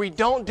we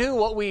don't do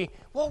what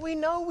we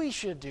know we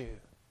should do.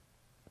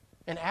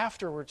 And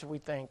afterwards we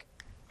think,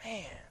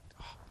 man,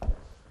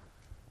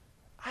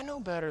 I know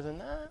better than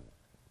that.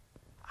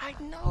 I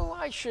know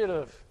I should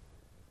have.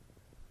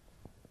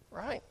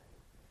 Right?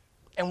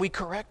 And we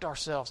correct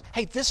ourselves.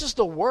 Hey, this is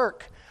the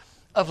work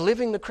of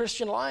living the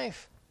Christian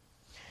life.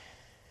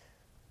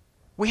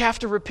 We have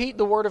to repeat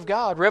the Word of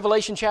God.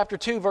 Revelation chapter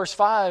 2, verse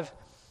 5,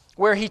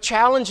 where He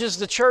challenges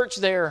the church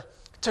there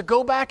to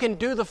go back and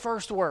do the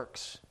first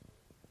works.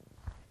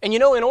 And you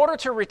know, in order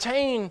to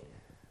retain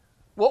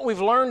what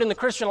we've learned in the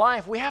Christian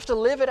life, we have to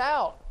live it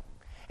out.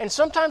 And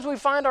sometimes we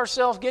find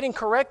ourselves getting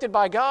corrected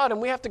by God,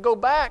 and we have to go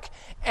back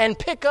and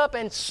pick up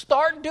and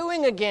start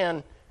doing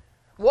again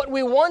what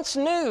we once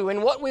knew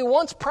and what we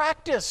once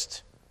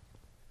practiced.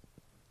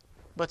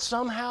 But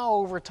somehow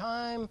over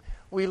time,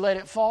 we let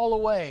it fall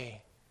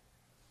away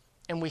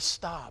and we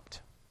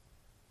stopped.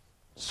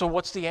 So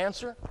what's the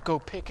answer? Go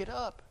pick it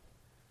up.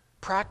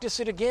 Practice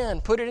it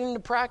again. Put it into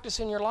practice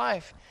in your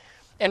life.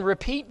 And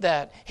repeat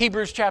that.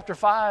 Hebrews chapter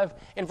 5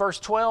 in verse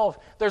 12,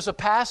 there's a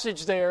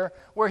passage there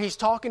where he's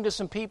talking to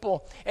some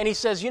people and he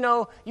says, you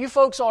know, you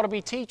folks ought to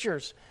be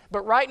teachers.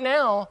 But right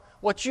now,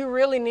 what you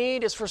really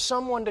need is for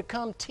someone to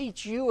come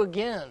teach you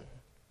again.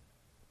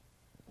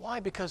 Why?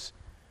 Because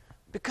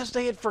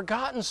they had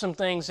forgotten some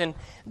things and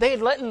they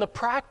had let the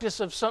practice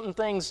of some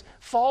things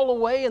fall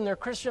away in their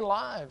Christian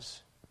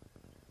lives.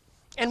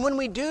 And when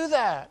we do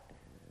that,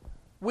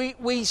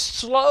 we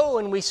slow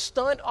and we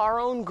stunt our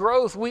own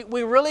growth.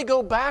 We really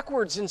go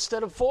backwards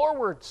instead of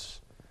forwards.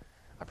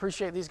 I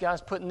appreciate these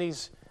guys putting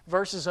these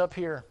verses up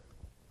here.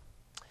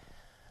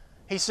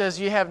 He says,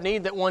 you have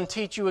need that one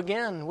teach you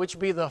again, which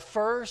be the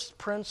first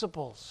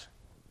principles.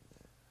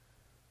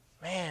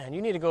 Man,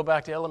 you need to go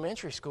back to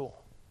elementary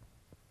school.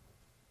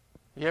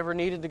 You ever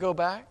needed to go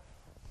back?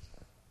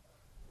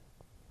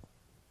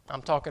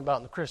 I'm talking about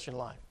in the Christian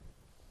life.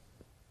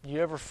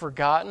 You ever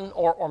forgotten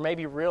or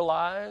maybe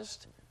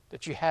realized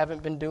that you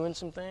haven't been doing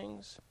some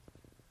things?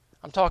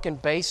 I'm talking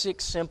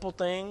basic, simple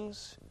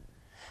things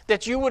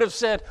that you would have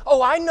said,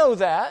 oh, I know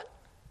that,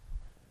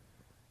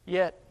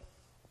 yet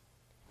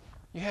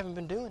you haven't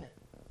been doing it.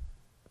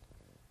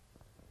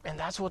 And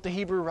that's what the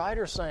Hebrew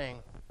writer is saying.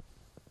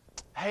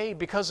 Hey,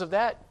 because of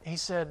that, he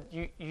said,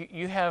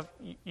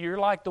 you're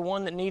like the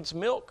one that needs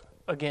milk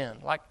again,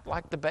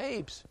 like the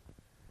babes.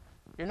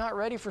 You're not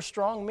ready for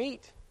strong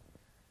meat.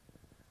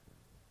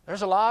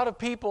 There's a lot of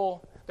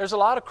people, there's a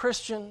lot of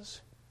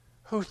Christians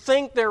who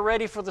think they're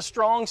ready for the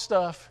strong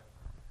stuff,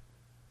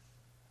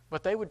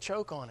 but they would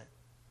choke on it.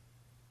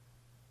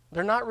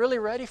 They're not really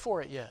ready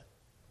for it yet.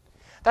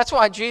 That's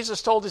why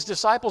Jesus told his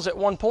disciples at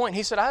one point,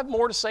 he said, I have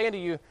more to say unto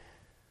you,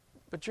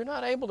 but you're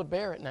not able to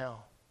bear it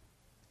now.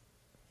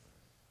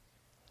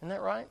 Isn't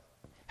that right?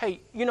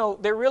 Hey,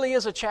 there really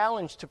is a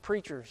challenge to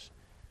preachers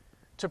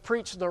to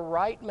preach the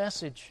right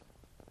message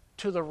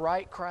to the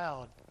right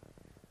crowd.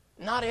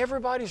 Not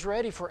everybody's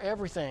ready for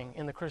everything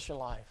in the Christian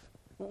life.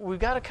 We've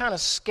got to kind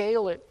of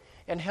scale it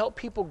and help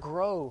people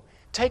grow.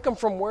 Take them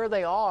from where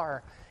they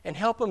are and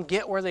help them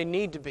get where they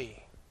need to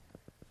be.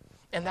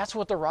 And that's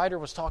what the writer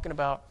was talking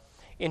about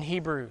in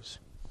Hebrews.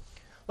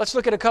 Let's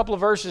look at a couple of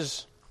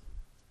verses.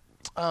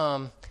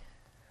 Well,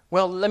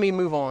 let me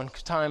move on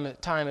because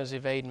time is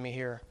evading me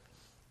here.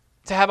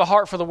 To have a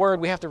heart for the Word,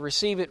 we have to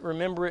receive it,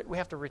 remember it, we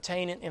have to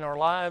retain it in our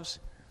lives.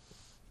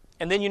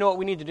 And then you know what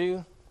we need to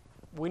do?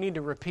 We need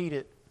to repeat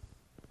it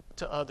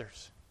to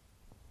others.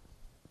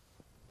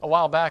 A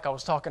while back I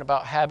was talking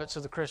about habits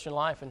of the Christian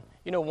life, and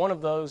one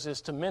of those is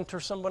to mentor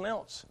someone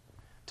else,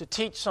 to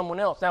teach someone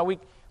else. Now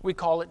we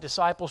call it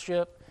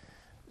discipleship.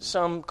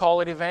 Some call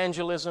it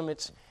evangelism.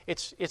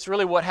 It's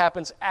really what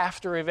happens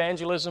after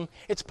evangelism.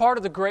 It's part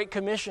of the Great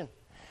Commission.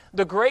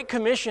 The Great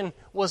Commission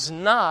was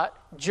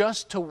not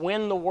just to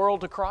win the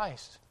world to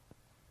Christ.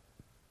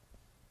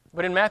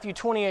 But in Matthew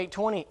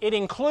 28:20, it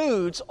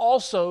includes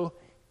also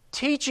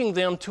teaching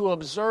them to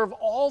observe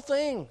all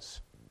things,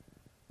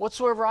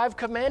 whatsoever I've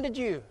commanded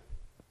you.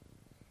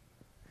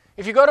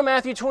 If you go to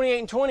Matthew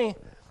 28:20,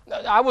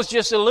 I was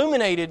just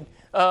illuminated,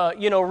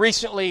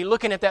 recently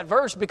looking at that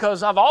verse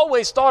because I've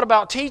always thought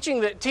about teaching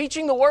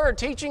the Word,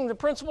 teaching the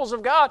principles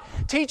of God,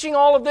 teaching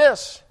all of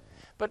this.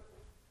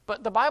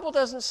 But the Bible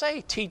doesn't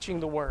say teaching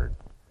the Word.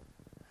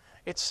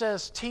 It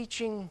says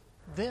teaching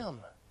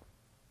them.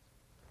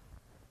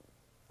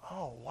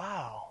 Oh,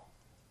 wow.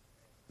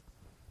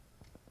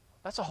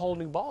 That's a whole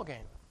new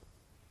ballgame.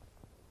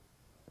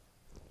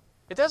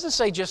 It doesn't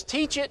say just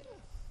teach it.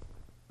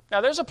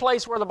 Now, there's a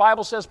place where the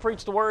Bible says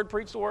preach the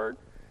Word.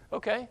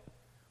 Okay.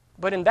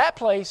 But in that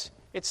place,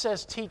 it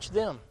says teach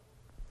them.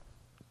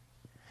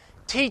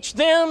 Teach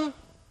them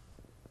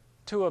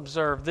to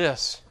observe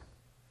this.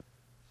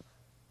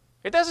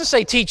 It doesn't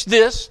say teach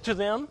this to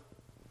them.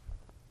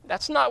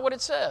 That's not what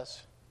it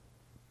says.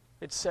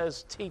 It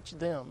says teach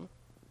them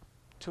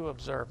to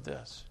observe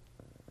this.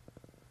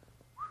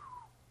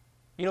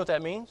 You know what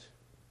that means?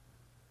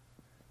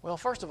 Well,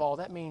 first of all,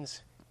 that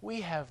means we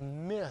have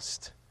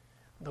missed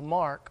the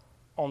mark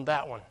on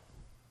that one.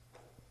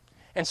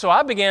 And so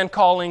I began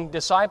calling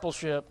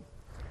discipleship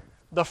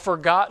the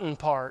forgotten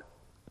part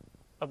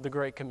of the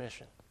Great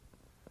Commission.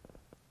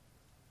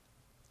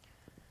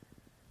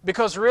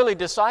 Because really,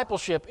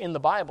 discipleship in the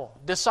Bible,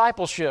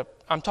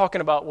 I'm talking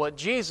about what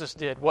Jesus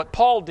did, what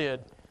Paul did,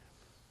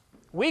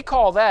 we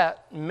call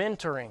that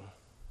mentoring.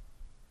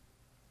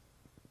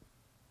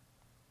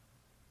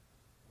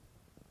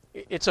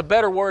 It's a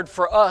better word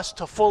for us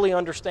to fully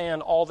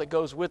understand all that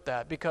goes with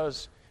that,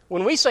 because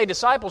when we say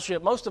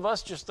discipleship, most of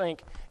us just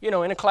think, in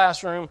a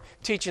classroom,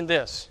 teaching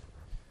this.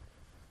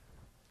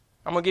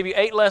 I'm going to give you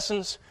 8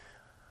 lessons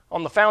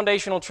on the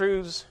foundational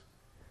truths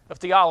of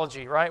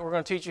theology, right? We're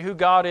going to teach you who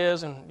God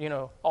is and,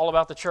 all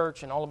about the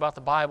church and all about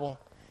the Bible.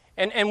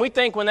 And we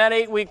think when that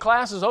 8-week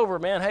class is over,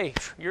 man, hey,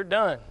 you're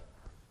done.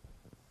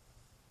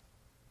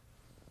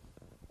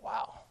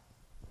 Wow.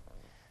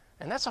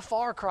 And that's a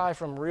far cry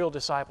from real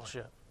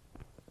discipleship.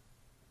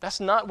 That's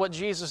not what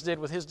Jesus did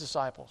with his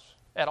disciples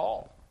at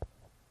all.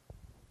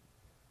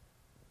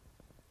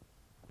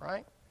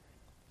 Right?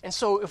 And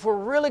so if we're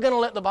really going to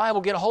let the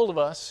Bible get a hold of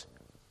us,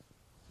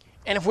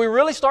 and if we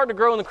really start to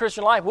grow in the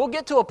Christian life, we'll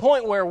get to a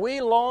point where we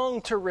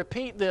long to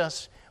repeat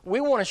this. We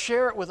want to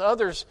share it with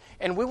others,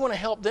 and we want to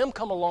help them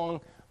come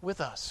along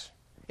with us.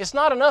 It's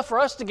not enough for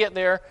us to get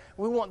there.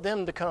 We want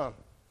them to come.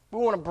 We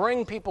want to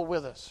bring people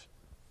with us.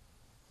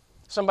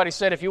 Somebody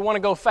said, if you want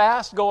to go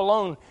fast, go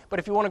alone. But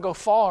if you want to go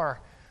far,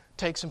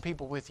 take some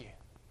people with you.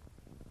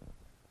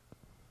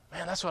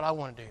 Man, that's what I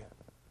want to do.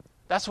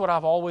 That's what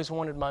I've always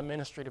wanted my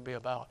ministry to be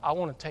about. I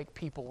want to take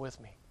people with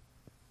me.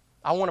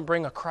 I want to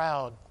bring a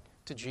crowd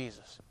to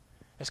Jesus.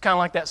 It's kind of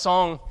like that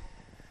song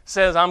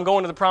says, I'm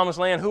going to the promised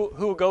land. Who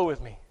will go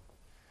with me?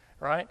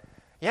 Right?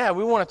 Yeah,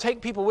 we want to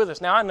take people with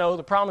us. Now, I know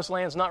the promised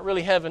land's not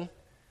really heaven.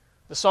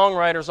 The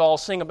songwriters all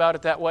sing about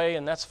it that way,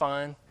 and that's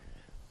fine.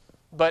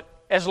 But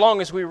as long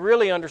as we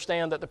really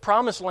understand that the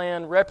promised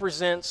land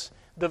represents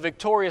the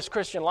victorious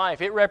Christian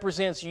life, it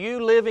represents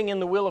you living in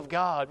the will of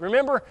God.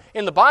 Remember,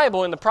 in the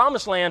Bible, in the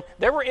promised land,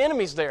 there were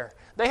enemies there.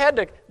 They had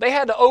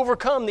to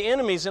overcome the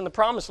enemies in the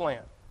promised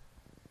land.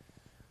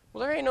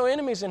 Well, there ain't no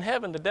enemies in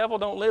heaven. The devil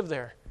don't live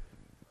there.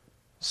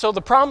 So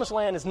the promised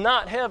land is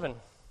not heaven.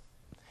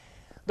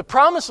 The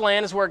promised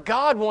land is where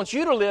God wants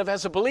you to live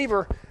as a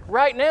believer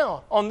right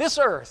now on this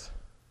earth.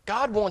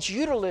 God wants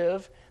you to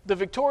live the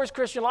victorious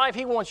Christian life.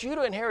 He wants you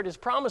to inherit His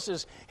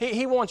promises.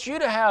 He wants you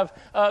to have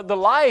the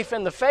life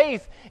and the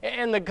faith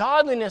and the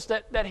godliness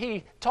that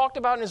He talked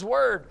about in His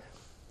Word.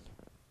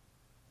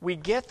 We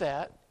get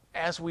that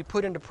as we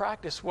put into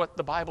practice what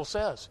the Bible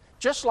says.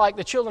 Just like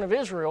the children of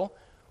Israel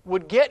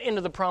would get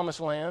into the promised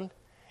land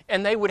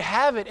and they would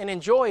have it and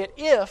enjoy it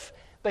if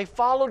they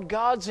followed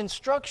God's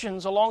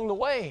instructions along the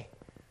way.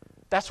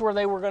 That's where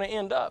they were going to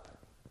end up.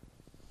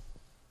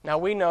 Now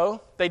we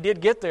know they did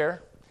get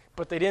there,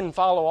 but they didn't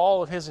follow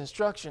all of His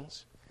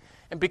instructions.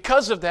 And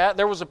because of that,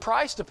 there was a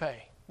price to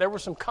pay. There were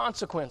some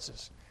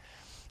consequences.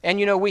 And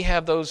you know, we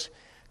have those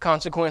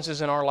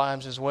consequences in our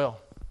lives as well.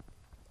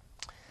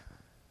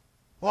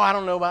 Well, I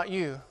don't know about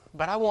you,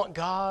 but I want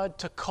God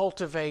to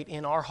cultivate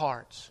in our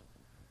hearts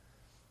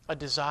a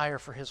desire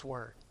for His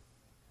Word.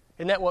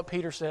 Isn't that what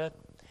Peter said?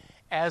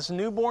 As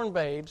newborn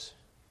babes,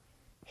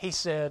 he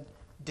said,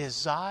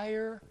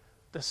 desire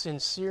the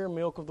sincere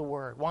milk of the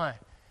Word. Why?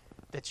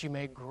 That you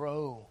may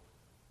grow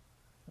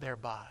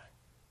thereby.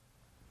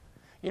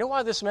 You know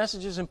why this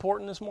message is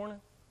important this morning?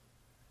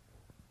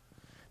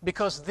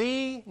 Because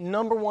the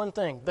number one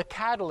thing, the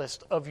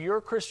catalyst of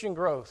your Christian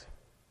growth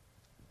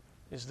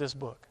is this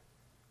book.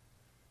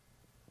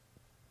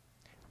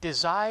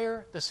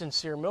 Desire the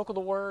sincere milk of the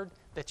Word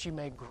that you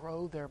may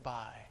grow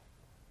thereby.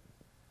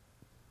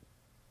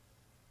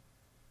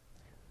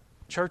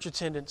 Church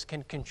attendance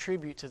can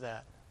contribute to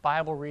that.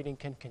 Bible reading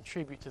can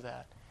contribute to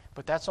that.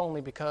 But that's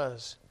only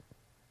because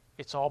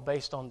it's all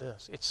based on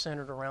this. It's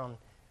centered around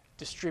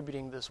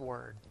distributing this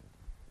Word.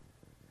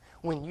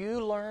 When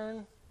you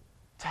learn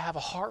to have a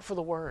heart for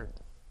the Word,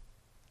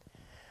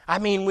 I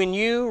mean, when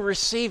you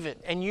receive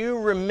it and you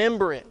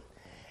remember it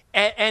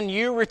and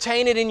you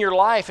retain it in your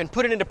life and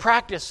put it into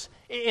practice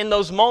in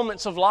those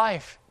moments of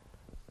life,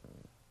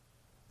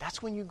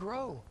 that's when you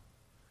grow.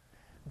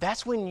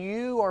 That's when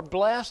you are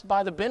blessed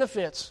by the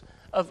benefits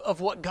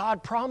of what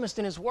God promised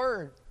in His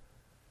Word.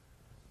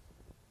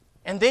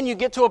 And then you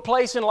get to a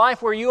place in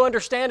life where you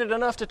understand it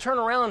enough to turn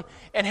around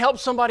and help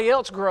somebody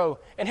else grow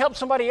and help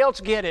somebody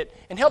else get it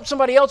and help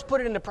somebody else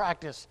put it into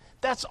practice.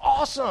 That's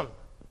awesome.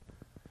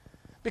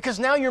 Because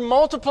now you're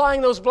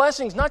multiplying those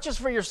blessings, not just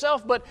for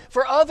yourself, but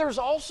for others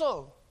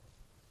also.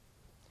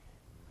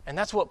 And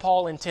that's what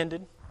Paul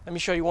intended. Let me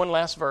show you one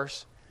last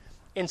verse.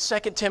 In 2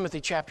 Timothy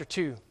chapter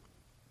 2.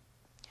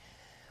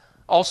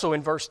 Also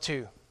in verse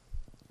 2.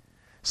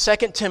 2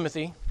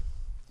 Timothy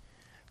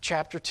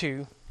chapter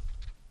 2.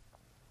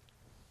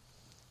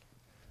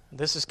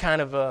 This has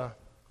kind of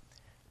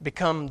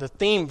become the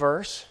theme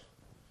verse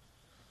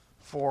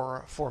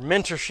for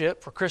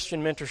mentorship, for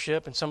Christian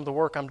mentorship, and some of the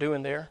work I'm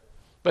doing there.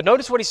 But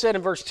notice what he said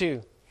in verse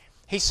 2.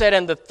 He said,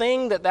 "And the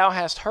thing that thou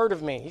hast heard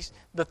of me,"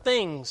 the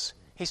things,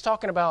 he's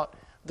talking about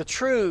the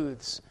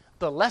truths,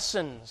 the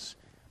lessons,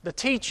 the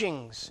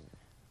teachings,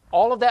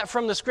 all of that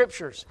from the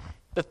Scriptures.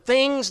 "The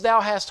things thou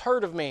hast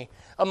heard of me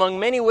among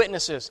many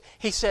witnesses,"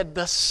 he said,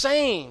 "the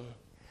same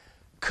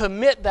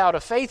commit thou to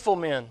faithful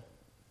men,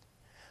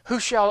 who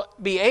shall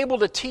be able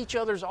to teach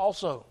others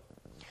also."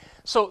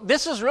 So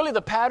this is really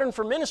the pattern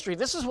for ministry.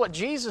 This is what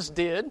Jesus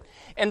did,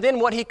 and then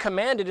what He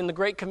commanded in the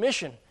Great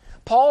Commission.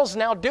 Paul's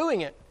now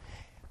doing it.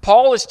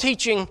 Paul is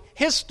teaching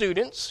his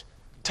students,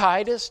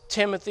 Titus,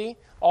 Timothy,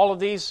 all of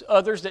these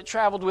others that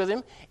traveled with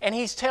him, and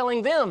he's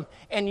telling them,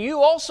 and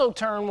you also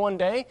turn one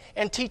day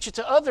and teach it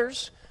to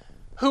others,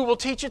 who will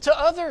teach it to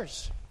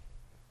others.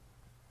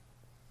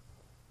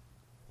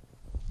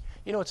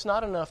 You know, it's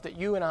not enough that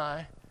you and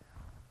I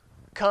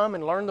come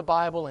and learn the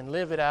Bible and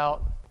live it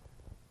out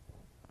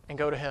and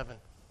go to heaven.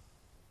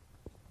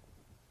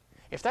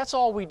 If that's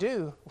all we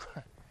do,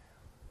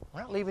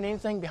 we're not leaving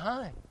anything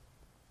behind.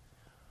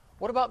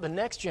 What about the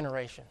next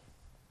generation?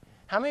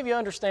 How many of you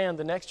understand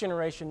the next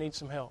generation needs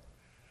some help?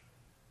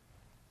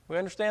 We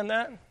understand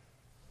that?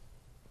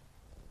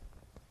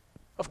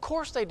 Of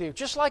course they do,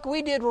 just like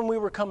we did when we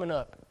were coming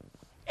up.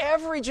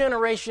 Every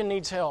generation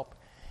needs help.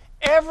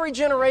 Every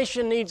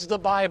generation needs the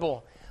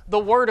Bible, the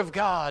Word of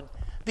God,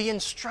 the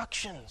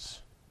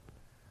instructions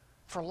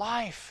for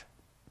life.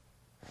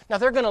 Now,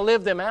 they're going to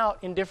live them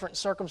out in different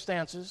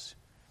circumstances.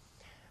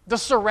 The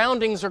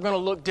surroundings are going to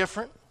look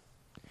different.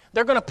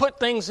 They're going to put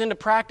things into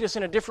practice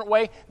in a different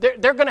way.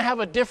 They're going to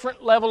have a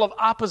different level of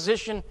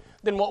opposition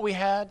than what we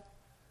had.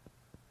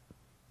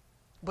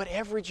 But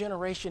every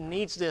generation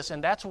needs this,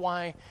 and that's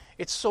why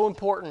it's so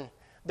important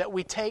that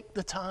we take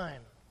the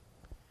time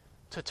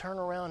to turn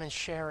around and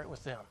share it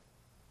with them.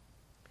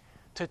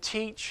 To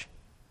teach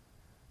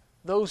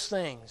those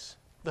things,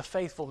 the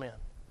faithful men.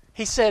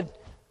 He said,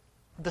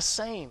 "The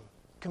same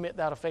commit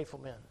thou to faithful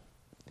men."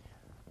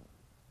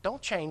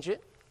 Don't change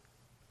it.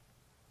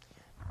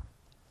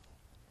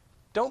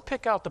 Don't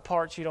pick out the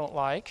parts you don't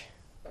like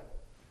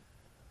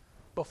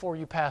before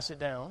you pass it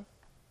down.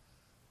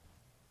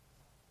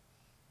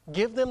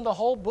 Give them the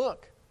whole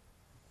book.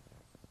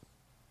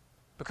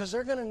 Because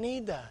they're going to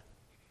need that.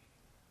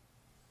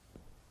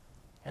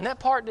 And that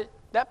part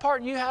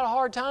you had a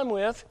hard time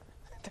with,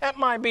 that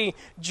might be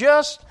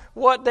just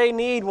what they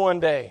need one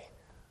day.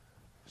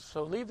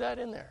 So leave that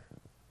in there.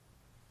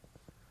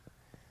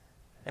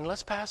 And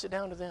let's pass it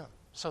down to them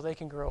so they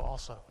can grow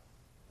also.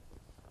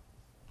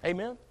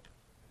 Amen?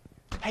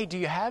 Hey, do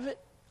you have it?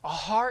 A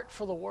heart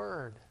for the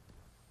Word.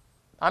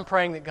 I'm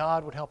praying that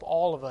God would help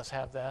all of us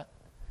have that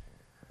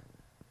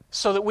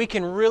so that we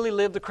can really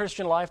live the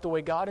Christian life the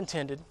way God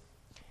intended.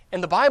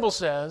 And the Bible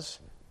says,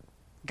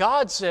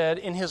 God said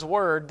in His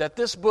Word that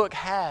this book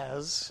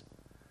has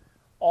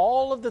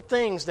all of the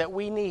things that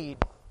we need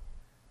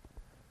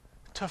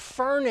to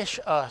furnish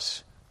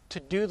us to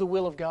do the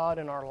will of God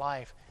in our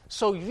life.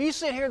 So if you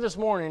sit here this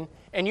morning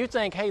and you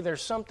think, hey,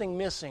 there's something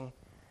missing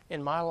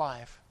in my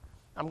life,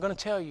 I'm going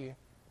to tell you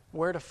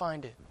where to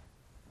find it.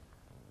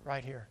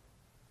 Right here.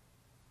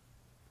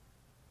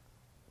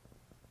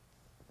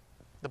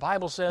 The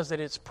Bible says that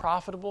it's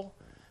profitable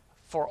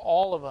for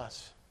all of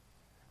us,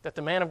 that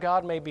the man of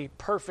God may be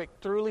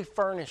perfect, truly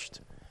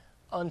furnished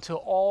unto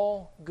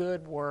all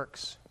good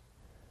works.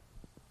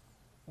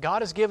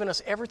 God has given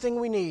us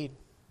everything we need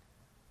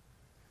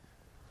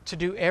to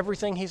do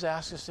everything He's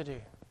asked us to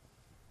do.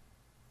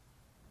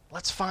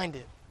 Let's find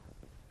it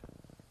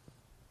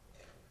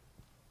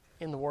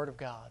in the Word of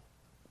God.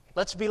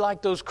 Let's be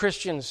like those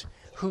Christians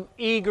who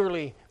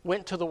eagerly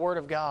went to the Word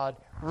of God,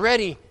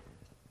 ready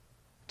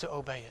to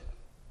obey it.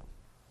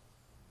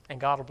 And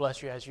God will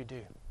bless you as you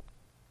do.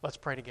 Let's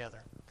pray together.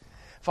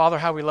 Father,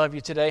 how we love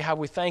you today, how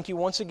we thank you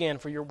once again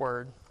for your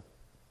Word.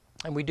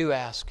 And we do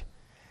ask,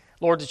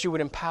 Lord, that you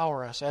would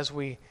empower us as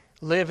we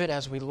live it,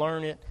 as we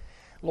learn it.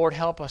 Lord,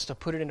 help us to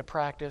put it into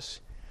practice.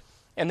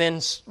 And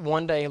then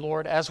one day,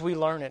 Lord, as we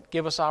learn it,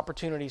 give us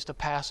opportunities to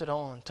pass it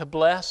on, to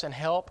bless and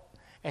help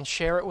and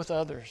share it with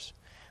others,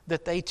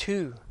 that they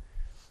too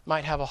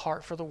might have a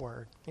heart for the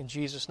Word. In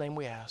Jesus' name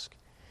we ask.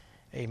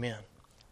 Amen.